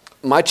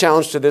 my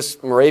challenge to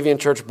this Moravian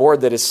Church board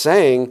that is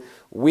saying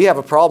we have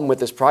a problem with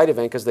this pride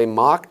event because they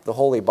mocked the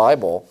Holy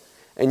Bible,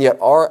 and yet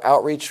our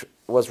outreach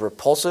was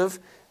repulsive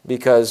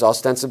because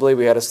ostensibly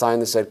we had a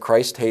sign that said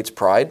Christ hates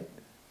pride.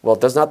 Well,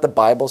 does not the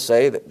Bible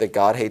say that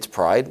God hates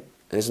pride?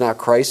 And is not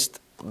Christ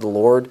the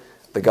Lord,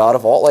 the God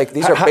of all?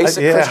 These are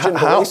basic Christian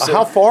beliefs.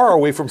 How far are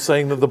we from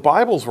saying that the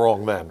Bible's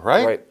wrong then,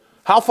 right? Right.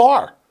 How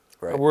far?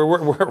 Right.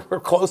 We're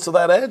close to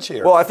that edge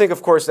here. Well, I think,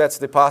 of course, that's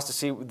the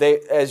apostasy. They,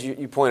 as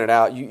you pointed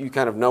out, you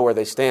kind of know where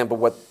they stand.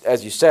 But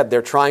as you said,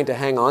 they're trying to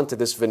hang on to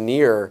this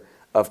veneer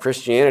of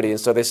Christianity. And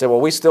so they say, well,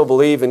 we still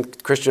believe in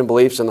Christian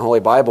beliefs in the Holy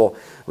Bible.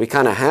 We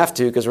kind of have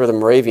to because we're the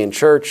Moravian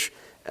Church.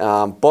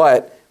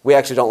 But we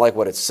actually don't like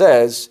what it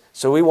says.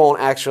 So we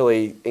won't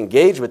actually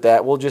engage with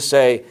that. We'll just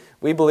say,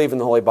 we believe in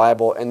the Holy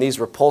Bible, and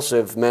these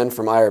repulsive men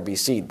from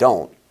IRBC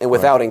don't. And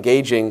without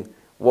engaging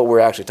what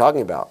we're actually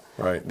talking about.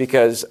 Right.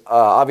 Because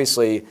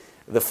obviously,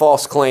 the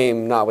false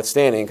claim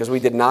notwithstanding, because we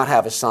did not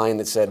have a sign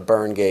that said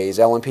burn gays.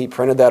 L&P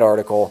printed that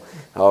article.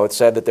 It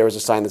said that there was a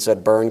sign that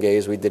said burn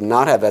gays. We did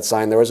not have that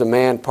sign. There was a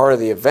man, part of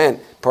the event,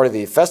 part of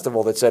the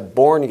festival, that said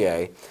born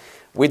gay.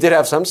 We did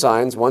have some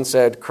signs. One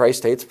said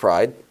Christ hates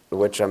pride,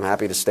 which I'm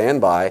happy to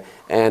stand by.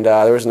 And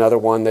there was another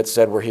one that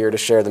said we're here to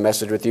share the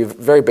message with you.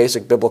 Very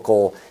basic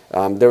biblical.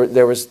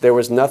 There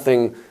was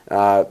nothing.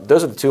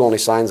 Those are the two only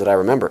signs that I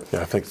remember.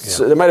 Yeah, I think. Yeah.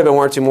 So there might have been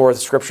one or two more with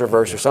a scripture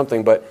verse or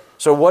something. But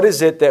so what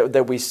is it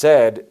that we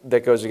said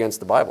that goes against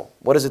the Bible?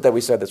 What is it that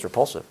we said that's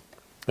repulsive?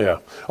 Yeah.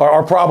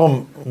 Our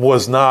problem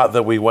was not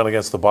that we went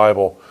against the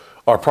Bible.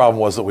 Our problem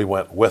was that we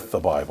went with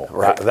the Bible.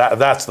 Right.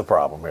 That's the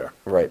problem here.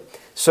 Right.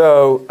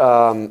 So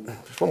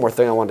there's one more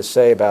thing I wanted to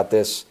say about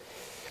this.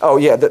 Oh,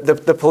 yeah,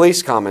 the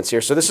police comments here.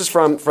 So this is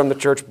from the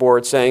church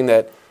board saying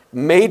that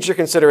major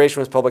consideration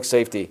was public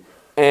safety.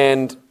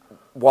 And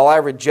while I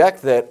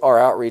reject that our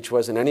outreach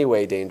was in any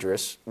way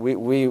dangerous,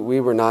 we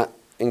were not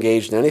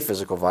engaged in any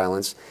physical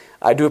violence,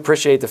 I do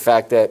appreciate the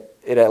fact that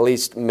it at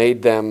least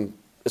made them,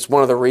 it's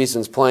one of the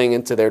reasons playing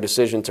into their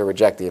decision to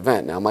reject the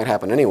event. Now, it might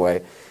happen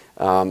anyway,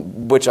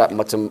 which I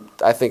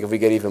think if we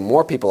get even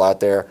more people out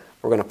there,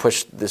 we're going to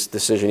push this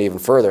decision even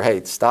further.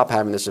 Hey, stop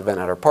having this event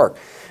at our park.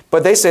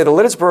 But they say the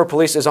Lititz Borough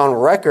Police is on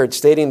record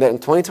stating that in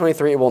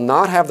 2023 it will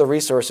not have the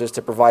resources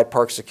to provide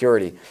park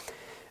security.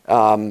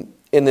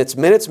 In its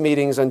minutes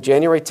meetings on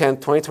January 10,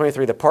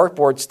 2023, the park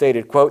board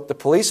stated, quote, "The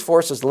police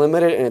force is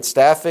limited in its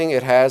staffing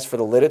it has for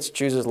the Lititz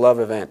Chooses Love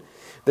event.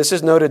 This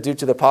is noted due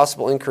to the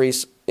possible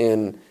increase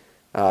in,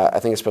 I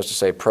think it's supposed to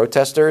say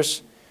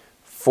protesters,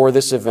 for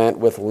this event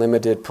with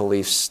limited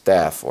police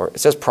staff." Or it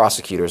says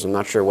prosecutors. I'm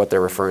not sure what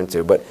they're referring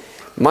to. But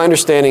my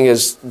understanding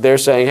is they're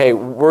saying, hey,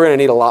 we're going to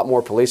need a lot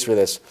more police for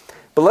this.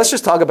 But let's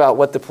just talk about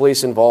what the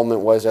police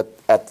involvement was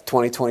at the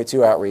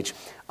 2022 outreach.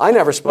 I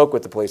never spoke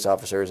with the police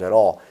officers at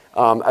all.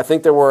 I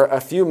think there were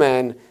a few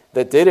men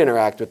that did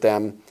interact with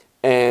them,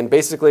 and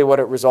basically what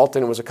it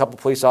resulted in was a couple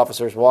police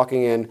officers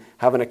walking in,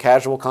 having a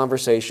casual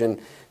conversation,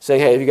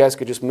 saying, hey, if you guys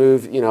could just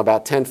move,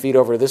 about 10 feet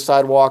over to this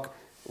sidewalk,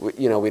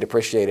 we'd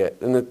appreciate it.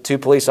 And the two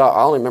police,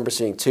 I only remember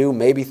seeing 2,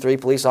 maybe 3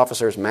 police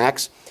officers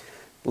max,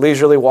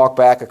 leisurely walk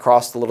back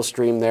across the little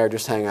stream there,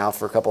 just hang out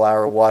for a couple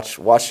hours,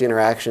 watch the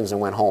interactions, and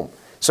went home.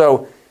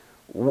 So,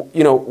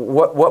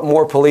 what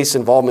more police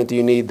involvement do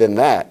you need than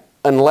that?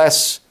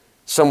 Unless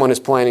someone is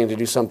planning to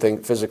do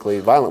something physically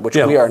violent, which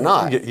we are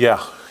not.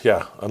 Yeah.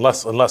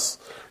 Unless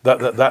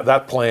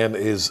that plan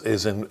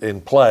is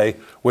in play,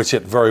 which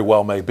it very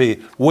well may be,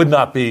 would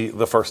not be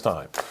the first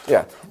time.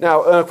 Yeah.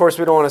 Now, of course,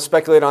 we don't want to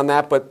speculate on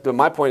that, but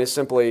my point is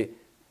simply,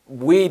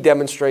 we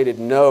demonstrated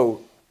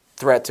no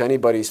threat to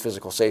anybody's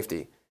physical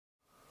safety.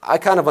 I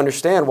kind of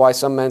understand why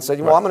some men said,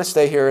 well, I'm going to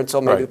stay here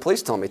until maybe the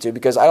police tell me to,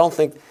 because I don't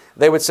think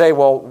they would say,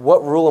 well,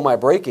 what rule am I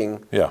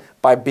breaking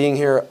by being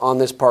here on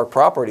this park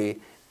property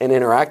and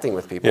interacting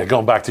with people? Yeah,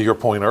 going back to your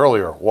point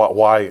earlier,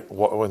 why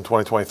in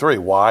 2023?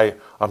 Why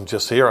I'm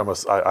just here?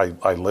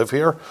 I live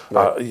here.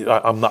 Right.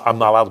 I'm not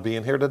allowed to be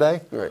in here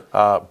today.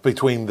 Right.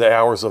 Between the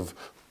hours of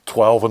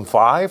 12 and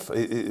 5.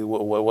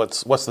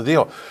 What's the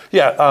deal?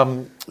 Yeah,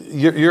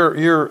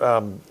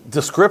 your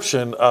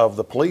description of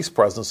the police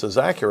presence is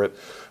accurate,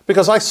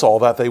 because I saw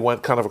that they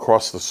went kind of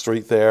across the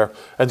street there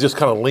and just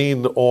kind of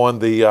leaned on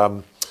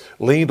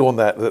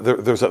that.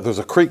 There's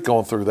a creek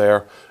going through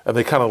there, and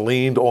they kind of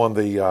leaned on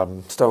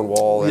the stone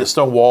wall.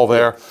 Stone wall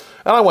there.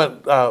 And I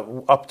went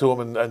up to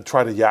them and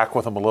tried to yak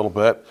with them a little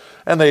bit,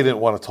 and they didn't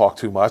want to talk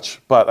too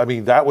much. But I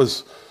mean, that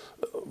was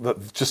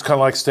just kind of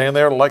like standing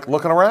there, like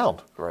looking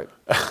around. Right.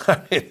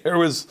 I mean, there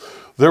was.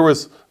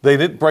 They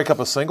didn't break up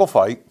a single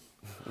fight.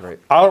 Right.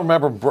 I don't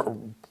remember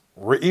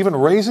even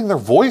raising their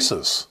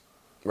voices.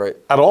 Right.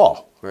 At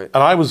all. Right.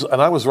 And I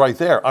was right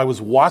there. I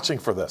was watching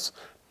for this.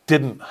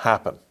 Didn't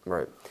happen.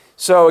 Right.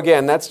 So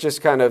again, that's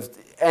just kind of,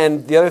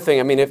 and the other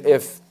thing, I mean,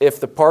 if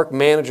the park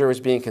manager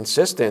was being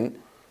consistent,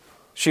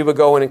 she would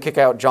go in and kick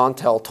out John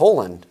Tell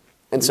Toland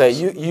and say,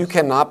 you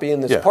cannot be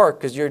in this park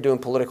because you're doing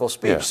political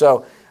speech. Yeah.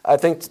 So I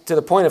think to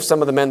the point of some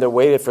of the men that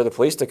waited for the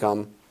police to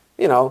come,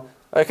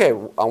 okay,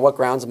 on what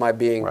grounds am I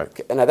being,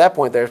 and at that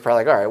point they're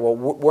probably like, all right, well,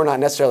 we're not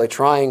necessarily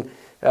trying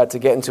to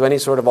get into any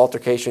sort of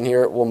altercation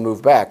here, we'll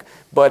move back.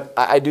 But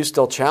I do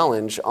still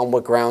challenge on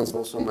what grounds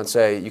will someone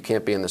say you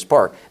can't be in this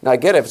park. Now I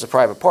get it if it's a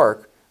private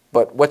park,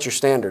 but what's your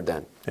standard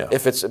then? Yeah.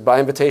 If it's by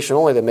invitation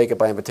only, then make it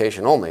by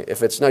invitation only.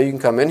 If it's no, you can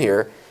come in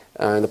here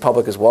and the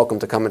public is welcome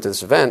to come into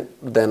this event,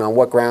 then on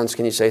what grounds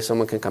can you say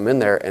someone can come in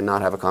there and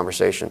not have a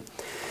conversation?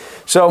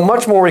 So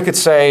much more we could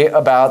say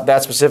about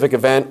that specific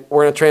event.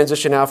 We're going to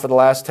transition now for the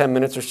last 10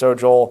 minutes or so,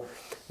 Joel,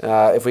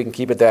 if we can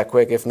keep it that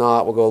quick. If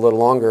not, we'll go a little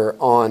longer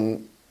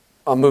on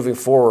moving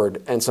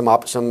forward and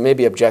some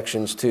maybe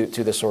objections to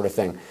this sort of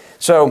thing.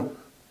 So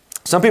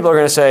some people are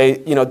going to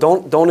say,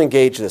 don't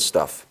engage this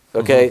stuff,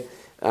 okay?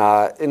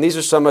 Mm-hmm. And these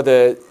are some of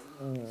the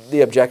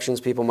objections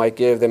people might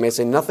give. They may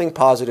say nothing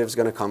positive is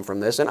going to come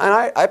from this. And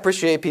I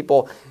appreciate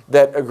people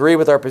that agree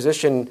with our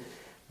position,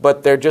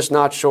 but they're just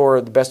not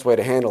sure the best way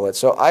to handle it.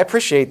 So I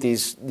appreciate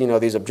these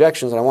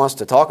objections, and I want us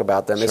to talk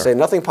about them. Sure. They say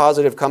nothing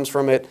positive comes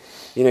from it.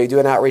 You do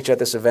an outreach at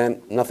this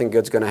event, nothing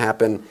good's going to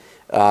happen.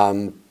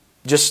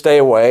 Just stay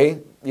away.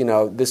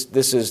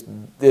 This is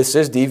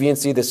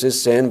deviancy, this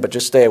is sin, but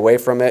just stay away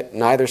from it.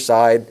 Neither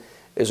side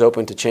is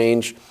open to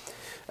change.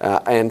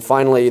 And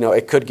finally,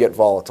 it could get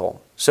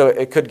volatile. So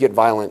it could get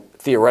violent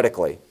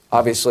theoretically. Mm-hmm.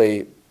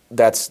 Obviously,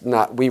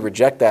 we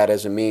reject that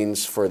as a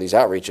means for these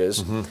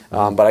outreaches.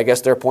 Mm-hmm. But I guess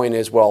their point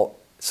is, well,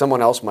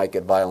 someone else might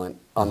get violent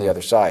on the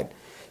other side.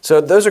 So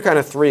those are kind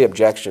of 3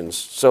 objections.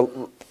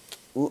 So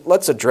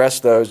let's address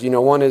those.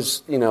 One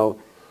is,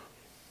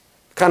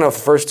 kind of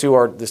first 2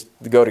 are just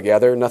go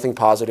together. Nothing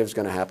positive is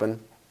going to happen.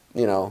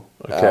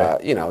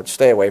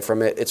 Stay away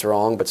from it. It's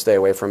wrong, but stay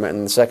away from it.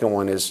 And the second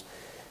one is,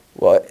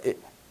 well,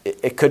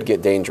 it could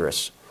get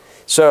dangerous.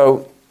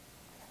 So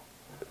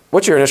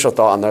what's your initial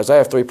thought on those? I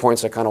have 3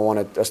 points I kind of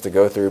wanted us to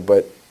go through,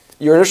 but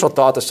your initial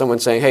thought to someone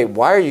saying, hey,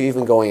 why are you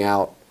even going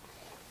out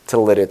to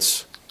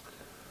Lititz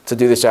to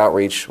do this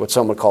outreach, what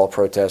some would call a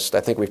protest.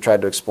 I think we've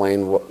tried to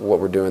explain what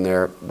we're doing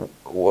there.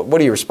 What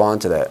do you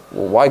respond to that?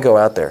 Why go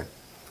out there?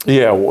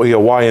 Yeah,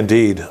 why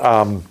indeed?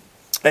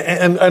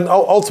 And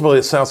ultimately,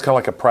 it sounds kind of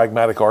like a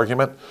pragmatic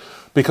argument,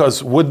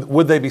 because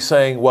would they be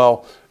saying,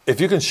 well, if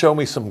you can show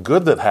me some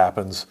good that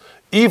happens,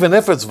 even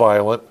if it's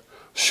violent,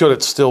 should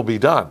it still be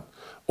done?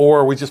 Or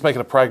are we just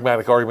making a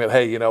pragmatic argument?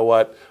 Hey, you know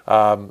what?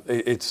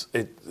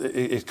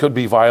 It could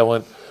be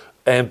violent,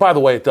 and by the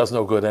way, it does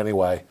no good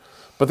anyway.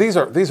 But these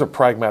are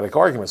pragmatic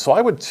arguments. So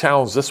I would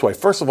challenge this way.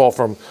 First of all,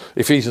 from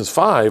Ephesians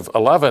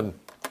 5:11,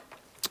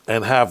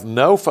 and have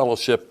no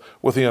fellowship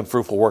with the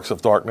unfruitful works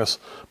of darkness,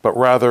 but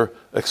rather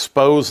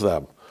expose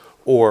them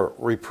or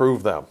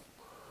reprove them.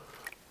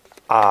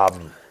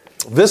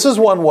 This is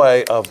one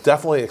way of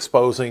definitely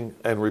exposing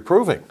and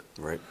reproving.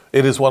 Right.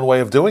 It is one way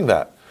of doing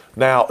that.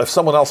 Now, if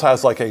someone else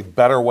has like a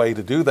better way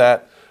to do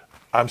that,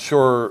 I'm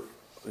sure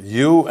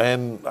you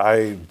and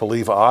I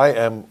believe I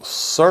am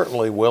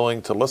certainly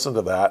willing to listen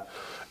to that.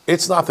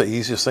 It's not the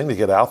easiest thing to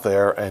get out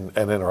there and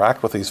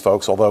interact with these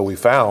folks, although we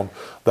found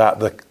that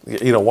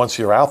once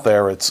you're out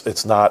there,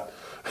 it's not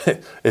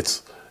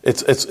it's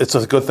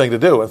a good thing to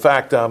do. In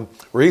fact,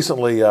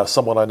 recently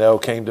someone I know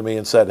came to me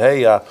and said,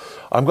 "Hey,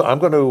 I'm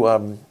going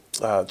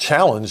to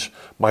challenge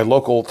my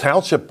local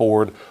township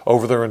board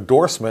over their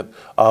endorsement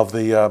of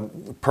the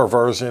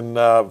Perversion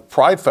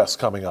Pride Fest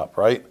coming up,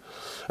 right?"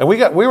 And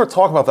we were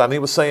talking about that, and he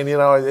was saying,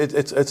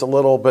 it's a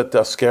little bit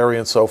scary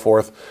and so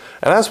forth.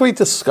 And as we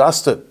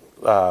discussed it,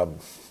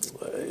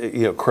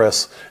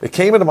 Chris, it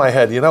came into my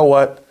head, you know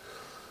what?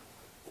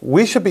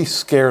 We should be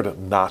scared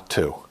not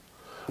to.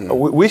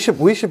 We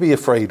should be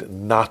afraid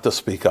not to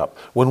speak up.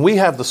 When we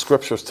have the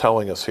scriptures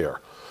telling us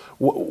here,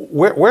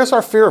 where's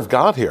our fear of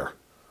God here?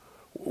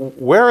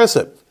 Where is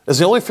it? Is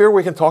the only fear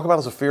we can talk about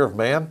is a fear of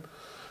man?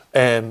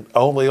 And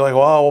only like,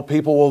 well,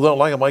 people don't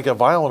like it, might get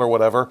violent or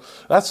whatever.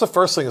 That's the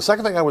first thing. The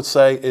second thing I would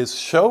say is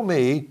show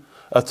me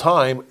a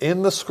time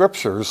in the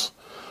scriptures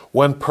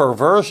when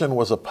perversion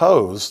was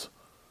opposed.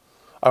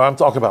 I'm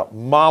talking about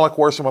Moloch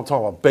worship. I'm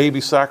talking about baby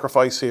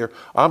sacrifice here.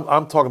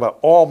 I'm talking about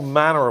all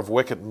manner of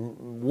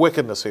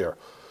wickedness here.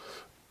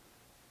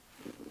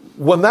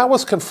 When that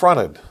was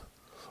confronted,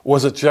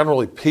 was it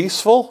generally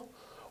peaceful,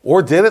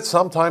 or did it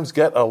sometimes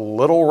get a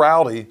little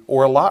rowdy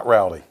or a lot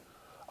rowdy?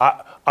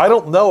 I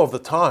don't know of the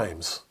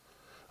times.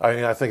 I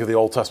mean, I think of the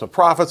Old Testament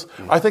prophets.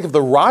 I think of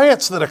the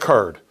riots that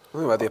occurred.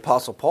 What about the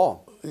Apostle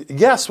Paul?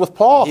 Yes, with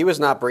Paul. He was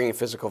not bringing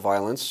physical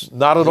violence.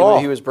 Not at all.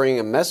 He was bringing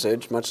a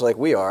message, much like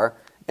we are,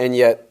 and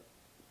yet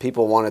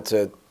people wanted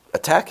to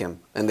attack him,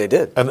 and they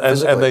did. And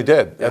they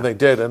did. Yeah. And they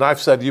did. And I've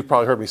said, you've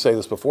probably heard me say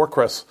this before,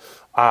 Chris,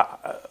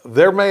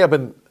 there may have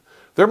been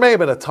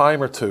a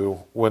time or two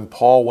when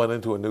Paul went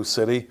into a new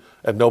city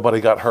and nobody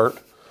got hurt.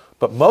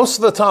 But most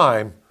of the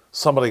time,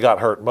 somebody got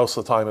hurt. Most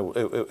of the time,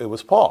 it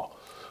was Paul.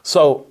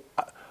 So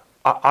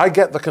I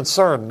get the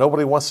concern.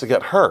 Nobody wants to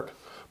get hurt.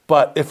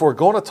 But if we're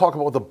going to talk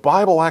about what the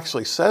Bible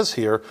actually says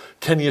here,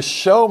 can you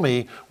show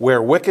me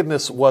where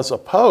wickedness was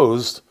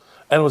opposed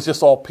and it was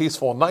just all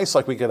peaceful and nice,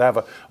 like we could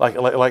have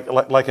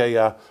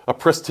a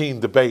pristine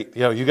debate?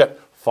 You get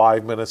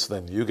 5 minutes,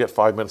 then you get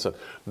 5 minutes, and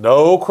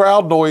no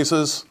crowd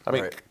noises. I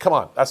mean, right. Come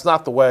on, that's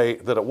not the way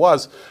that it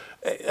was.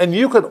 And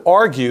you could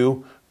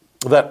argue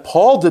that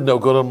Paul did no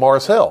good on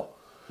Mars Hill.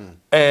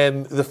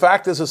 And the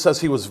fact is, it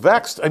says he was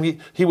vexed. I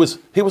mean, he was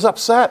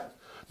upset.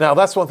 Now,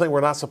 that's one thing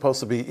we're not supposed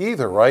to be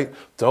either, right?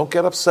 Don't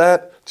get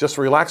upset. Just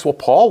relax. Well,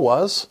 Paul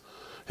was.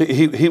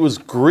 He was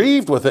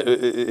grieved with it.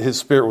 His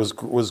spirit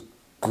was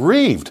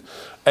grieved.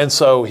 And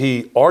so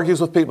he argues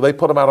with people. They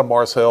put him out of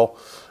Mars Hill.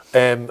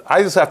 And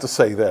I just have to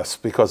say this,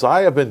 because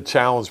I have been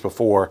challenged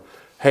before.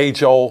 Hey,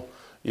 Joel,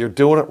 you're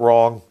doing it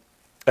wrong.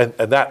 And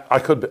that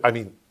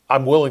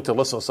I'm willing to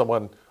listen to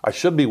someone. I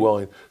should be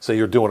willing to say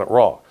you're doing it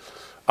wrong.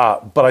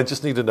 But I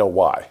just need to know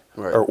why.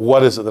 Right. Or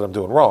what is it that I'm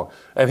doing wrong?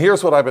 And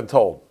here's what I've been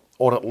told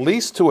on at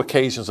least 2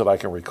 occasions that I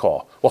can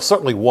recall. Well,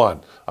 certainly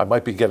one. I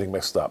might be getting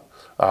mixed up.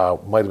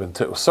 Might have been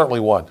 2.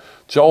 Certainly one.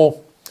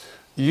 Joel,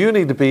 you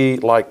need to be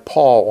like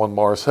Paul on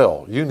Mars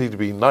Hill. You need to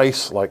be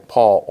nice like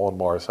Paul on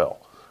Mars Hill,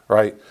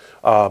 right?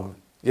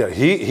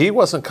 He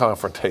wasn't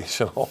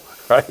confrontational,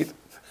 right?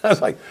 I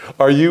was like,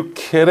 are you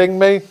kidding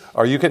me?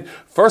 Are you kidding?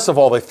 First of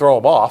all, they throw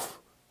him off,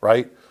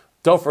 right?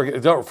 Don't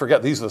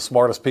forget, these are the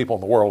smartest people in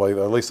the world,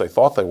 at least they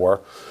thought they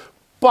were.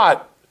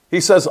 But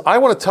he says, I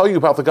want to tell you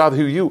about the God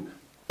who you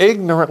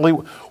ignorantly,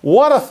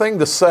 what a thing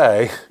to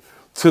say,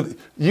 to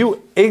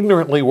you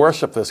ignorantly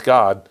worship this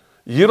God.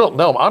 You don't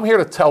know him. I'm here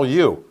to tell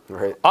you.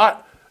 Right.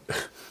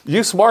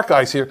 You smart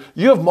guys here,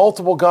 you have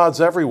multiple gods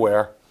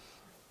everywhere,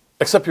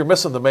 except you're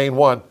missing the main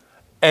one.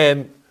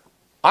 And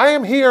I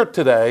am here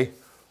today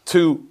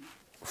to,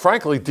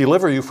 frankly,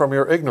 deliver you from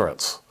your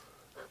ignorance.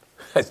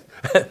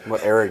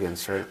 What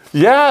arrogance, right?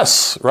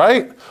 Yes,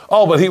 right?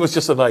 Oh, but he was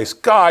just a nice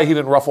guy. He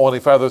didn't ruffle any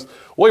feathers.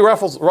 Well, he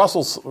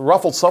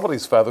ruffled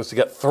somebody's feathers to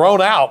get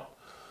thrown out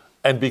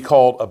and be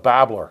called a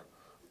babbler.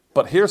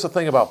 But here's the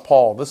thing about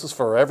Paul. This is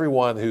for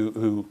everyone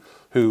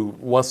who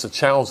wants to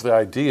challenge the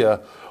idea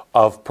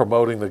of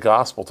promoting the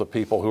gospel to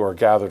people who are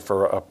gathered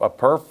for a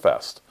perv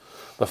fest.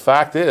 The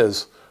fact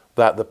is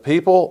that the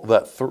people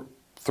that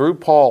threw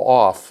Paul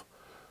off,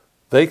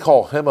 they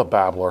call him a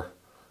babbler,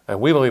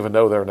 and we don't even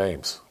know their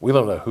names. We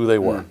don't know who they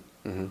were.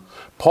 Mm-hmm.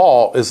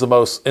 Paul is the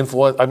most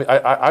influential. I mean,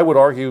 I would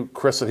argue,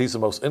 Chris, that he's the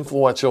most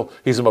influential,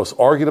 he's the most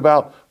argued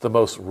about, the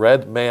most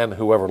read man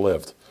who ever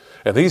lived.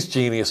 And these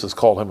geniuses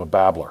called him a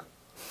babbler.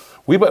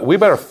 We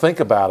better think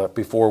about it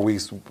before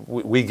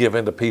we give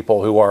in to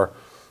people who are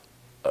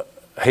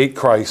hate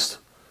Christ,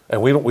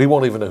 and we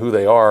won't even know who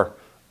they are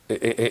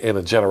in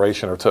a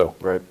generation or two.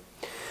 Right.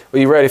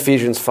 Well, you read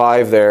Ephesians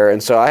 5 there,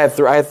 and so I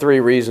had three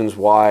reasons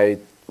why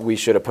we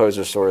should oppose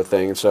this sort of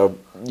thing. So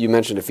you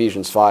mentioned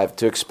Ephesians 5,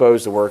 to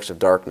expose the works of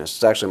darkness.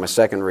 It's actually my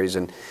second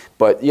reason.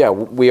 But yeah,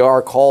 we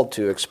are called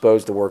to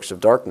expose the works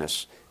of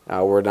darkness.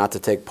 We're not to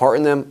take part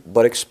in them,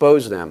 but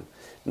expose them.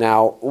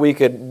 Now, we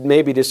could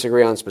maybe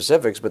disagree on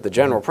specifics, but the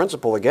general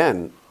principle,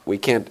 again, we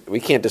can't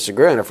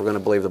disagree on if we're going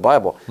to believe the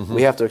Bible. Mm-hmm.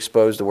 We have to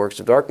expose the works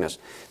of darkness.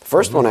 The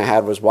first one I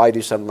had was why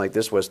do something like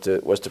this was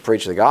to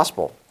preach the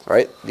gospel,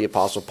 right? The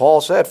Apostle Paul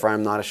said, "For I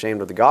am not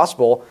ashamed of the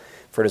gospel,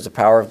 for it is the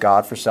power of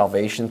God for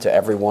salvation to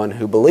everyone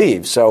who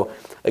believes." So,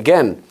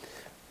 again,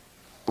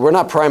 we're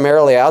not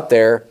primarily out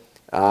there,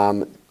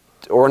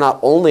 or not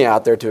only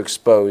out there to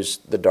expose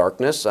the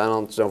darkness. I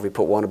don't know if we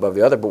put one above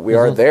the other, but we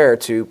are there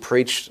to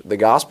preach the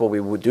gospel.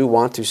 We do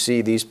want to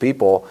see these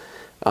people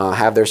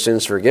have their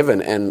sins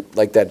forgiven. And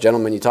like that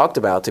gentleman you talked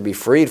about, to be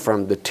freed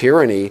from the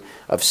tyranny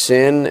of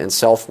sin and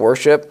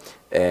self-worship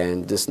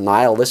and this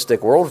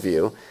nihilistic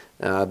worldview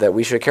that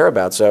we should care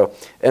about. So,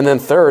 and then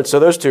third, so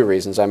those two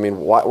reasons. I mean,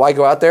 why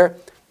go out there?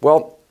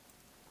 Well,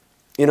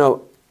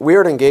 we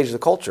are to engage the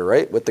culture,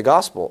 right, with the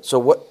gospel. So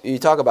what you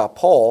talk about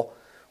Paul,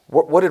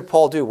 what did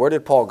Paul do? Where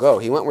did Paul go?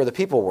 He went where the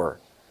people were.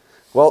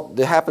 Well,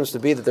 it happens to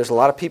be that there's a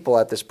lot of people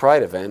at this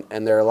Pride event,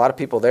 and there are a lot of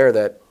people there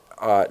that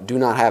do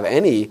not have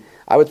any,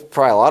 I would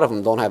probably a lot of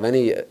them don't have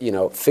any,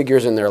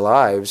 figures in their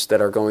lives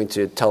that are going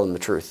to tell them the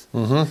truth.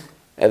 Mm-hmm.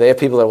 And they have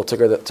people that will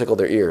tickle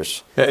their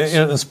ears. Yeah,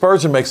 and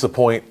Spurgeon makes the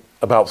point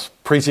about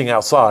preaching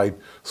outside.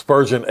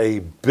 Spurgeon, a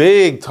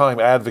big-time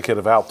advocate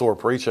of outdoor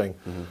preaching,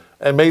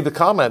 and made the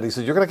comment, he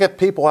said, you're going to get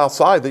people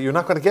outside that you're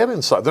not going to get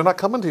inside. They're not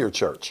coming to your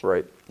church.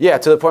 Right. Yeah,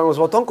 to the point was,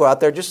 well, don't go out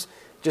there, just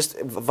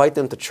invite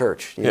them to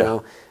church, you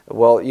know.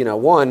 Well,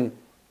 one,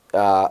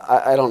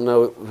 I don't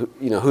know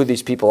who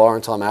these people are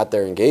until I'm out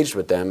there engaged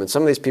with them, and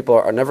some of these people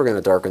are never going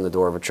to darken the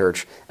door of a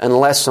church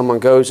unless someone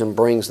goes and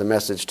brings the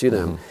message to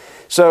them.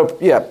 So,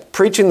 yeah,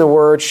 preaching the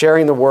word,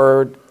 sharing the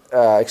word,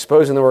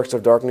 exposing the works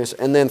of darkness,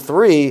 and then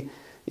three,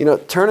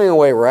 turning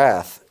away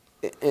wrath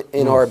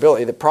in our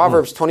ability. The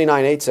Proverbs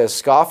 29:8 says,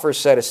 "Scoffers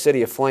set a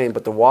city aflame,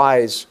 but the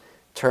wise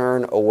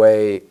turn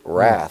away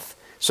wrath."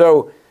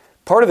 So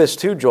part of this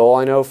too, Joel,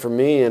 I know for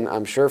me, and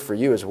I'm sure for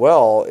you as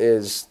well,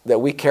 is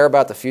that we care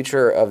about the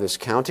future of this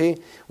county.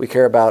 We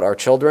care about our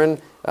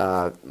children.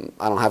 I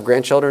don't have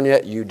grandchildren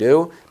yet. You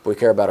do. But we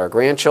care about our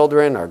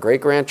grandchildren, our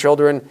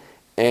great-grandchildren.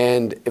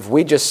 And if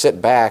we just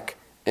sit back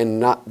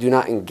and do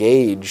not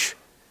engage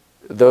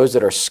those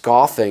that are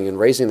scoffing and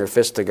raising their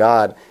fists to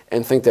God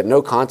and think that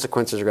no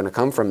consequences are going to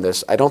come from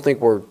this, I don't think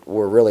we're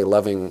really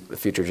loving the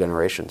future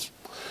generations.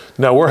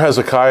 Now, we're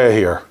Hezekiah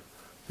here.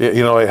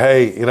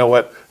 Hey, you know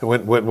what?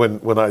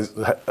 When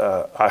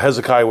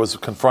Hezekiah was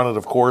confronted,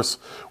 of course,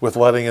 with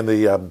letting in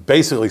the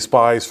basically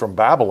spies from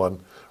Babylon,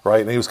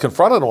 right? And he was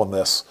confronted on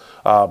this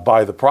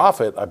by the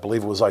prophet, I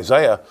believe it was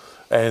Isaiah,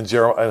 and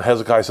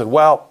Hezekiah said,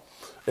 "Well,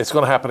 it's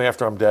going to happen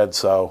after I'm dead."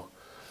 So,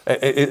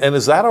 and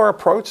is that our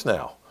approach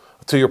now?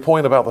 To your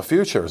point about the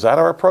future, is that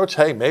our approach?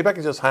 Hey, maybe I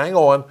can just hang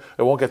on.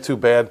 It won't get too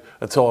bad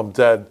until I'm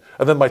dead,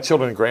 and then my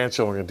children and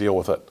grandchildren can deal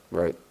with it.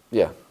 Right.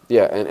 Yeah.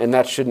 Yeah, and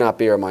that should not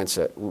be our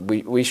mindset.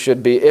 We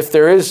should be, if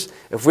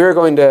we're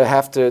going to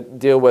have to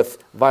deal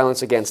with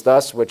violence against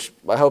us, which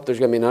I hope there's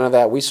going to be none of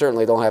that. We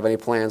certainly don't have any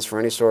plans for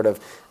any sort of,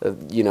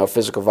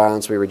 physical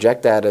violence. We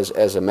reject that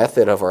as a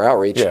method of our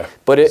outreach. Yeah,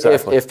 but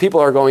exactly. if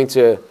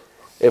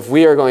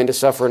we are going to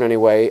suffer in any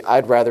way,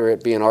 I'd rather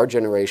it be in our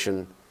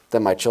generation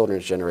than my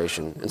children's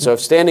generation. And so if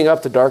standing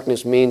up to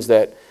darkness means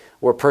that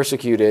we're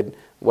persecuted,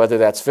 whether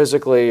that's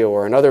physically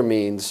or in other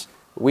means,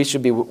 we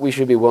should be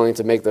willing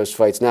to make those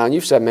fights now. And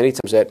you've said many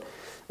times that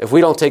if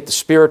we don't take the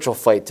spiritual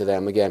fight to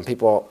them, again, I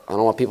don't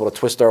want people to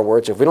twist our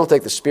words. If we don't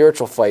take the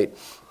spiritual fight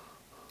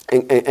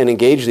and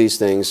engage these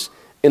things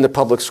in the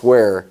public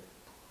square,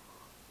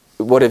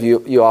 what have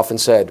you often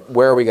said?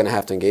 Where are we going to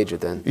have to engage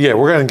it then? Yeah,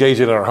 we're going to engage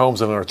it in our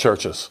homes and in our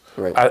churches,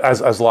 right.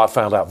 As Lot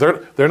found out.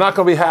 They're not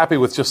going to be happy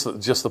with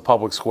just the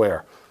public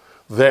square.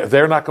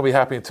 They're not going to be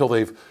happy until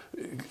they've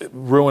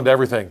ruined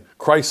everything.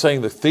 Christ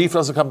saying the thief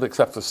doesn't come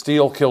except to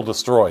steal, kill,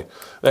 destroy.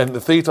 And the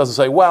thief doesn't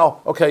say,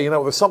 well, okay,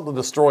 there's something to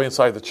destroy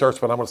inside the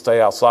church, but I'm going to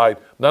stay outside.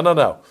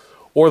 No.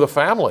 Or the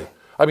family.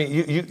 I mean,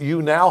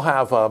 you now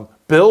have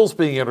bills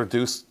being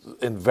introduced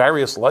in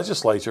various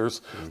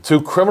legislatures to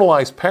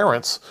criminalize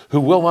parents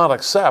who will not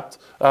accept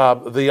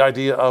the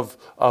idea of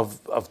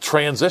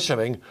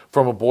transitioning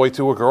from a boy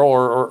to a girl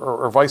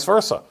or vice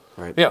versa.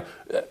 Right.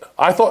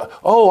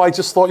 I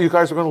just thought you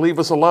guys were going to leave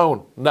us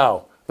alone.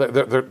 No,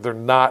 they're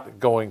not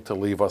going to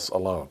leave us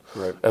alone.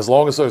 Right. As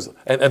long as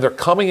and they're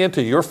coming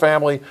into your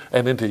family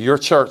and into your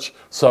church.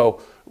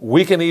 So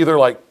we can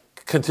either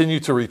continue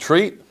to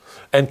retreat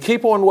and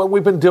keep on what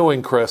we've been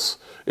doing, Chris,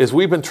 is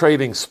we've been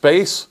trading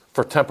space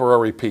for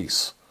temporary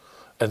peace.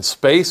 And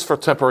space for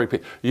temporary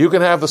peace. You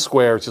can have the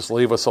square, just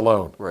leave us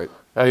alone. Right.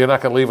 You're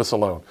not going to leave us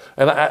alone.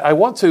 And I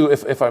want to,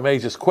 if I may,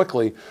 just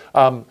quickly,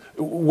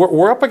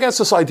 we're up against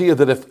this idea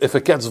that if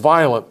it gets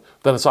violent,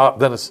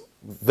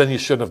 then you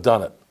shouldn't have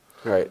done it.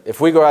 Right.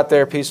 If we go out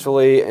there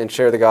peacefully and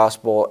share the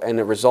gospel, and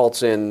it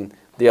results in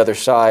the other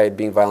side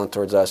being violent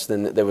towards us,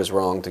 then it was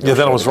wrong to go. Yeah,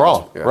 then it was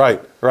wrong. Yeah.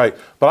 Right.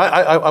 But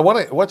I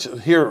want you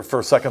to hear for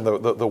a second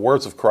the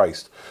words of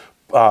Christ.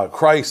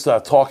 Christ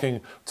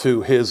talking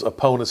to his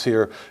opponents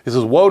here. He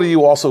says, "Woe to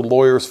you also,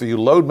 lawyers, for you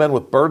load men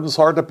with burdens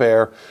hard to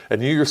bear,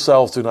 and you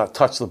yourselves do not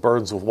touch the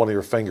burdens with one of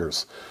your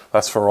fingers."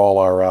 That's for all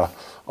our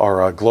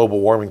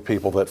global warming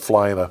people that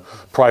fly in a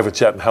private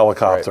jet and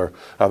helicopter.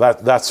 Right.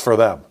 That's for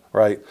them,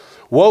 right?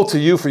 "Woe to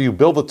you, for you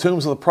build the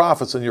tombs of the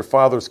prophets, and your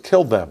fathers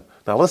killed them."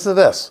 Now listen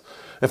to this.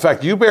 "In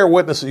fact, you bear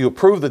witness that you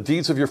approve the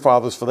deeds of your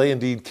fathers, for they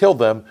indeed killed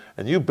them,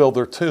 and you build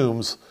their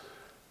tombs.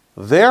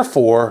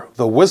 Therefore,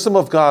 the wisdom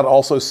of God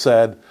also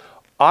said,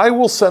 I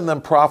will send them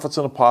prophets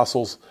and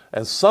apostles,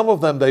 and some of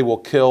them they will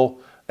kill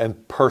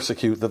and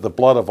persecute, that the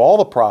blood of all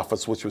the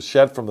prophets which was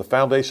shed from the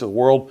foundation of the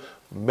world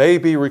may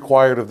be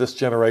required of this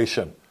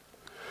generation."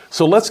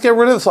 So let's get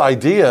rid of this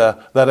idea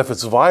that if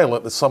it's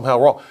violent, it's somehow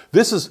wrong.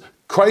 This is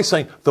Christ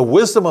saying, the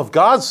wisdom of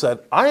God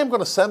said, I am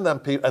going to send them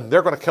people, and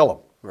they're going to kill them.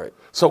 Right.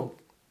 So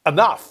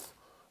enough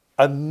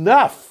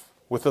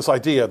with this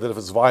idea that if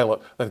it's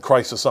violent, then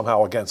Christ is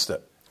somehow against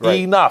it. Right.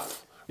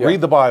 Enough. Yeah. Read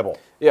the Bible.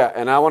 Yeah,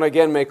 and I want to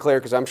again make clear,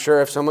 because I'm sure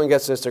if someone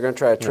gets this, they're going to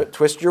try to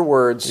twist your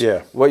words.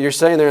 Yeah. What you're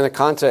saying there in the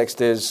context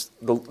is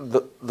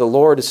the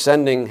Lord is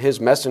sending his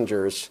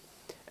messengers,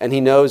 and he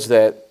knows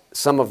that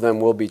some of them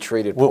will be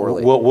treated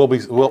poorly.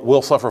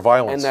 We'll suffer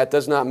violence. And that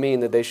does not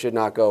mean that they should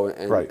not go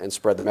and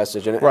spread the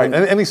message.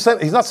 And he's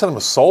not sending them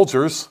as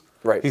soldiers.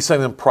 Right. He's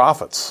sending them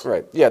prophets.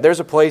 Right. Yeah, there's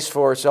a place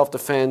for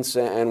self-defense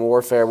and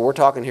warfare. We're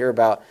talking here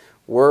about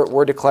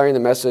we're declaring the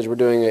message. We're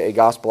doing a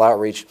gospel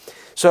outreach.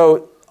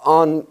 So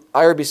on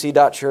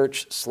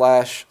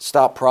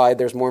irbc.church/stoppride,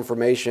 there's more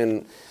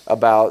information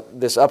about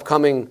this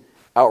upcoming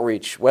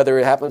outreach. Whether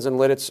it happens in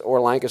Lititz or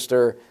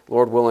Lancaster,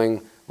 Lord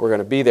willing, we're going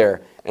to be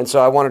there. And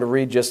so I wanted to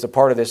read just a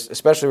part of this,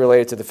 especially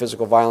related to the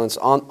physical violence.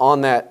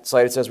 On that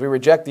site, it says, "We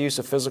reject the use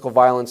of physical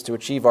violence to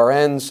achieve our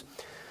ends,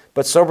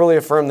 but soberly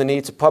affirm the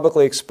need to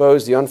publicly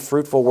expose the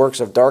unfruitful works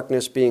of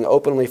darkness being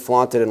openly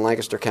flaunted in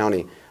Lancaster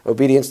County.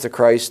 Obedience to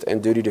Christ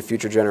and duty to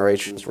future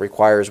generations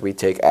requires we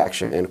take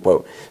action," end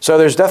quote. So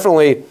there's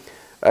definitely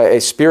a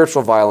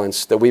spiritual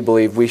violence that we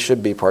believe we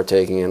should be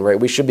partaking in, right?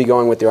 We should be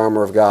going with the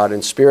armor of God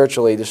and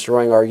spiritually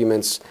destroying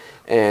arguments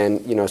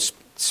and,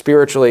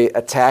 spiritually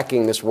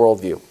attacking this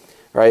worldview,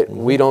 right?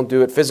 Mm-hmm. We don't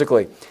do it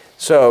physically.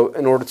 So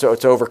in order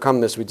to overcome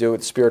this, we do it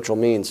with spiritual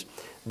means.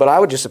 But I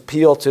would just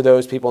appeal to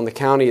those people in the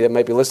county that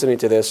might be listening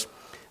to this,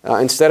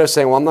 instead of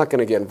saying, well, I'm not going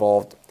to get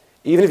involved,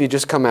 even if you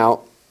just come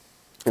out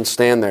and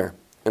stand there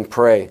and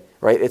pray,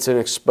 right? It's an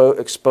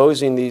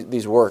exposing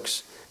these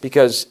works,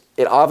 because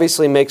it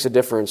obviously makes a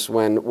difference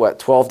when,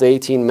 12 to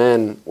 18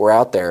 men were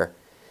out there.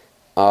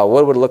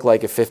 What would it look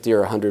like if 50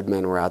 or 100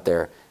 men were out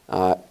there?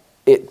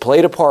 It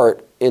played a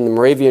part in the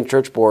Moravian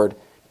Church Board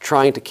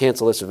trying to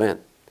cancel this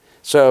event.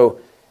 So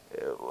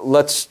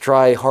let's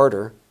try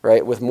harder,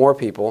 right, with more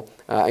people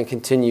and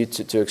continue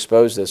to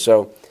expose this.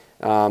 So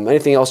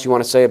anything else you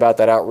want to say about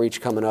that outreach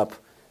coming up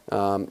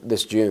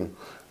this June?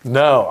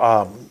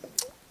 No.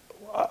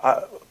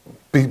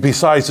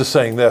 Besides just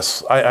saying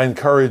this, I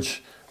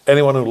encourage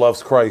anyone who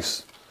loves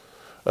Christ,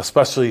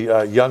 especially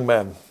young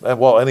men,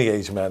 any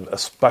age men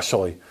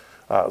especially,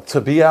 to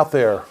be out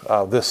there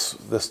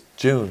this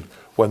June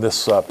when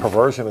this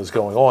perversion is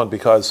going on,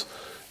 because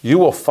you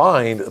will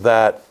find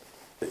that,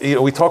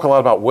 we talk a lot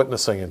about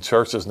witnessing in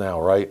churches now,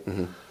 right?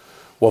 Mm-hmm.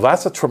 Well,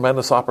 that's a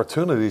tremendous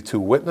opportunity to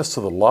witness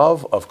to the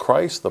love of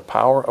Christ, the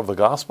power of the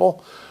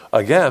gospel.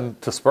 Again,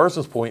 to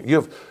Spurgeon's point,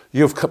 you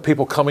have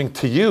people coming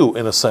to you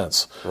in a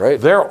sense. Right.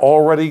 They're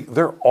already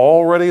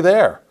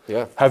there.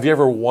 Yeah. Have you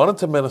ever wanted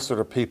to minister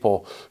to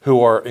people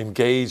who are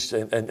engaged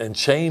and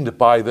chained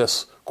by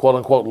this quote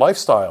unquote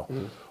lifestyle?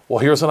 Mm. Well,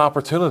 here's an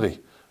opportunity.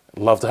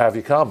 I'd love to have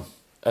you come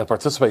and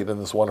participate in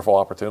this wonderful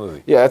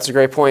opportunity. Yeah, that's a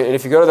great point. And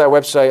if you go to that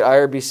website,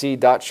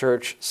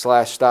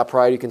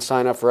 irbc.church/stoppride, you can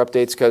sign up for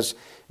updates, because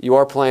you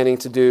are planning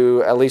to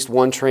do at least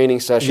one training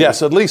session.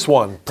 Yes, at least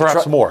one,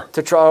 perhaps more.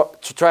 To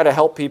try to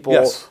help people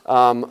yes.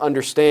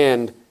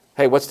 Understand,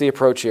 hey, what's the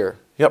approach here?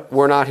 Yep.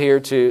 We're not here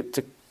to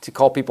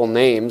call people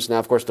names. Now,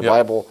 of course, the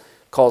Bible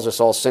calls us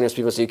all sinners.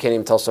 People say you can't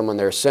even tell someone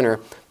they're a sinner.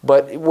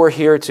 But we're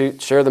here to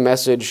share the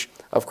message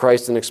of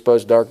Christ and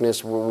expose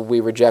darkness.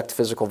 We reject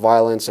physical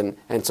violence and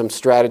some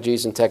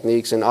strategies and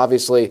techniques. And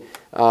obviously,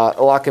 a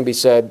lot can be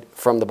said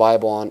from the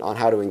Bible on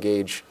how to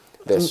engage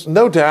this.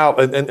 No doubt,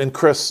 and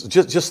Chris,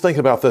 just think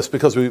about this,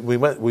 because we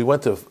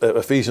went to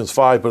Ephesians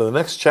 5, but in the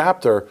next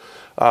chapter,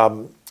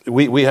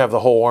 we have the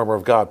whole armor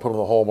of God. Put on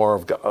the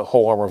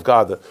whole armor of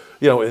God. That,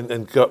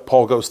 and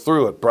Paul goes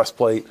through it: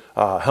 breastplate,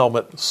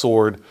 helmet,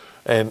 sword,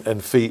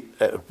 and feet,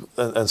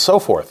 and so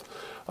forth.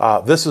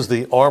 This is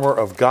the armor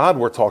of God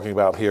we're talking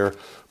about here.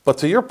 But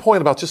to your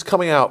point about just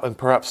coming out and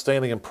perhaps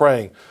standing and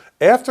praying,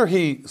 after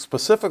he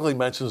specifically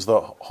mentions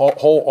the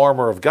whole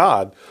armor of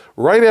God,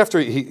 right after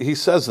he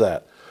says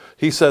that,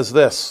 he says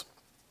this.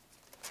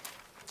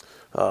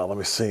 Let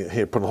me see.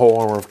 He put the whole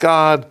armor of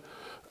God.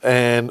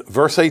 And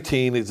verse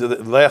 18,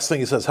 the last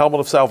thing he says, helmet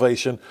of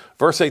salvation.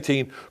 Verse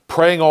 18,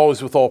 praying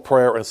always with all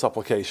prayer and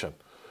supplication.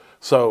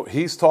 So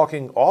he's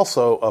talking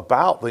also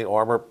about the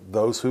armor,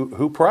 those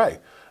who pray.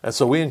 And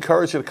so we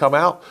encourage you to come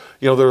out.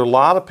 There are a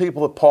lot of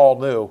people that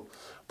Paul knew.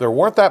 There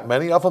weren't that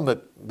many of them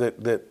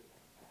that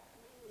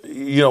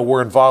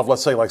were involved.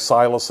 Let's say like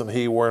Silas and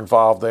he were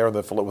involved there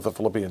with the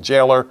Philippian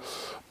jailer.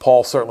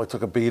 Paul certainly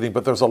took a beating,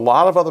 but there's a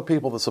lot of other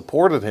people that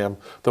supported him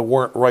that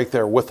weren't right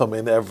there with him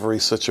in every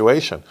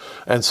situation.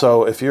 And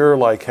so if you're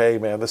like, hey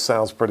man, this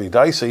sounds pretty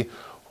dicey,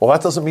 well,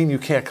 that doesn't mean you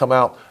can't come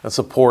out and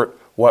support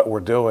what we're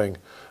doing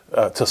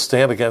to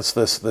stand against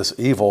this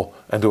evil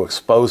and to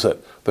expose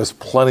it. There's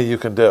plenty you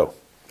can do.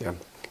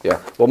 Yeah.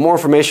 Well, more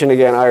information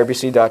again,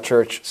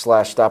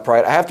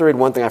 irbc.church/stoppride. I have to read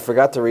one thing. I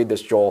forgot to read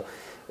this, Joel.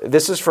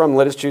 This is from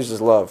Lititz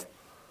Chooses Love.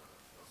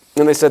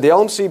 And they said, the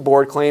LMC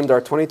board claimed our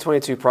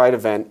 2022 Pride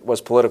event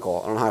was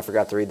political. I don't know how I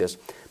forgot to read this.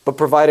 But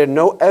provided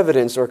no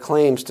evidence or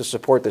claims to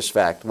support this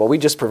fact. Well, we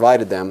just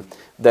provided them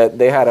that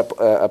they had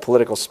a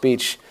political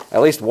speech,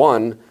 at least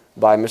one,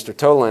 by Mr.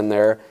 Toland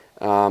there.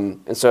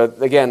 And so,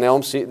 again, the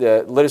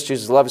Lititz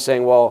Chooses Love is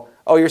saying, well,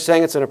 you're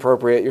saying it's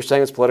inappropriate, you're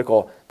saying it's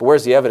political, but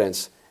where's the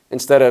evidence?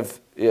 Instead of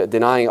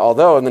denying,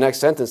 although in the next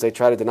sentence they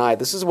try to deny it.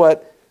 This is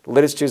what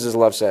Lititz Chooses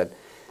Love said.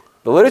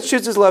 The Lititz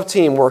Chooses Love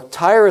team worked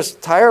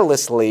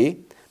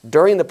tirelessly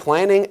during the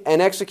planning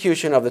and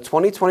execution of the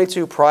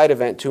 2022 Pride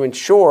event to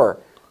ensure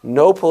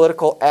no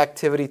political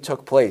activity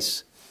took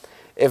place.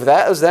 If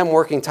that was them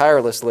working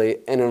tirelessly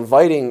and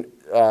inviting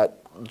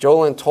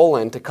Jolan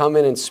Toland to come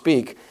in and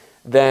speak,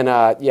 then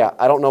I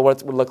don't know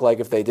what it would look like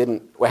if they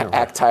didn't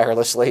act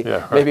tirelessly.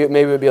 Yeah, right. Maybe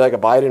it would be like a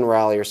Biden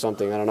rally or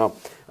something. I don't know.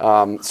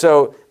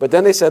 But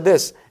then they said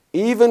this: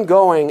 even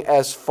going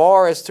as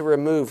far as to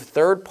remove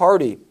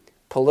third-party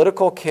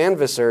political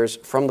canvassers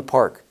from the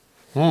park.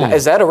 Now,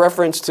 is that a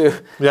reference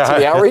to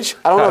the outreach?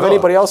 I don't know if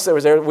anybody else that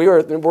was there.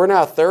 We're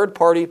now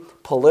third-party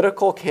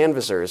political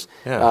canvassers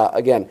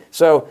again.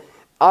 So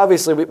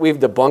obviously we've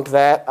debunked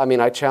that. I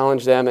mean, I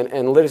challenge them, and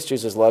Lititz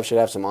Chooses Love should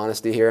have some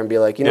honesty here and be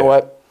like, you know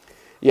what?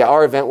 Yeah,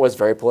 our event was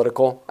very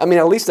political. I mean,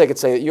 at least they could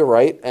say that you're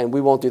right, and we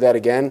won't do that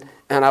again.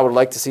 And I would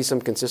like to see some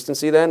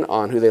consistency then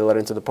on who they let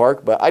into the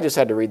park. But I just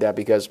had to read that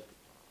because,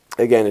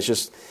 again, it's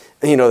just,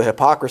 the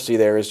hypocrisy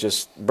there is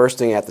just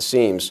bursting at the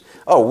seams.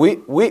 We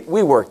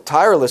worked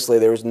tirelessly.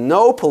 There was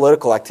no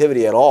political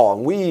activity at all.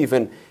 And we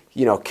even,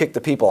 kicked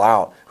the people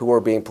out who were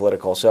being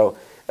political. So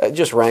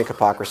just rank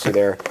hypocrisy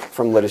there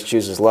from Lititz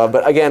Chooses Love.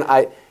 But again,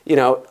 I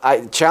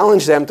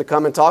challenge them to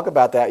come and talk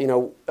about that,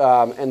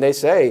 and they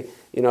say,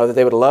 that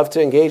they would love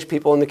to engage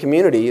people in the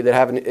community that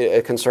have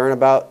a concern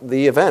about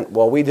the event.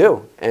 Well, we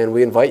do, and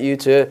we invite you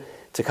to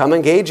come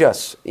engage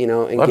us.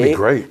 That'd be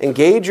great.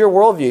 Engage your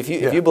worldview.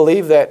 If you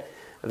believe that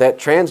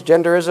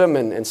transgenderism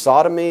and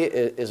sodomy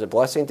is a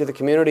blessing to the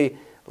community,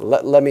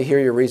 let me hear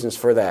your reasons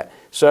for that.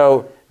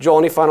 So, Joel,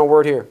 any final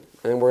word here?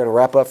 And we're going to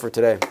wrap up for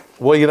today.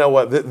 Well, you know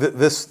what?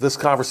 This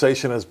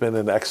conversation has been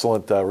an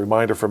excellent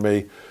reminder for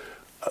me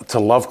to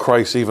love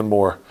Christ even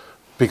more,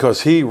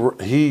 because he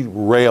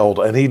railed,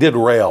 and he did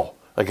rail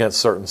against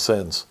certain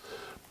sins.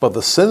 But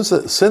the sin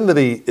that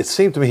it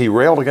seemed to me he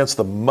railed against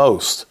the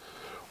most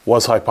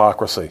was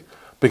hypocrisy.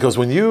 Because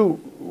when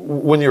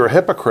you're a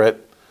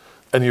hypocrite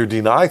and you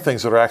deny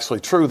things that are actually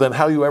true, then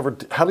how do you ever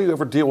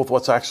deal with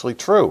what's actually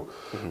true?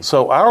 Mm-hmm.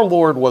 So our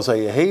Lord was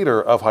a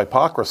hater of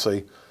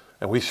hypocrisy,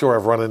 and we sure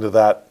have run into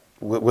that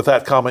with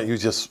that comment you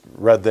just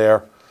read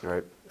there.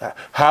 Right.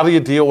 How do you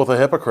deal with a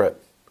hypocrite?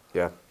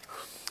 Yeah.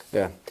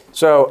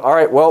 So, all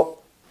right, well,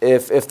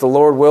 if the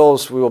Lord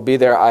wills, we will be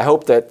there. I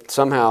hope that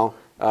somehow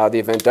the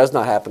event does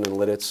not happen in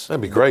Lititz.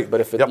 That'd be great.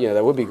 But if it,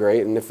 that would be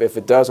great. And if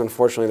it does,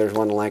 unfortunately, there's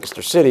one in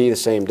Lancaster City the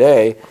same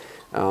day.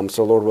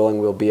 So Lord willing,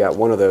 we'll be at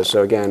one of those.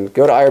 So again,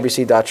 go to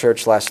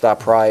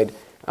irbc.church/stoppride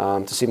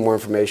to see more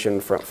information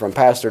from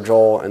Pastor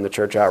Joel and the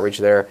church outreach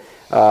there.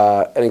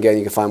 And again,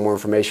 you can find more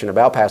information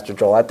about Pastor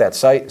Joel at that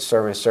site.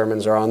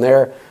 Sermons are on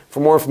there. For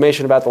more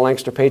information about the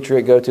Lancaster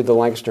Patriot, go to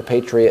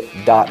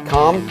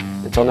thelancasterpatriot.com.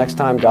 Until next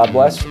time, God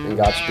bless and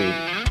Godspeed.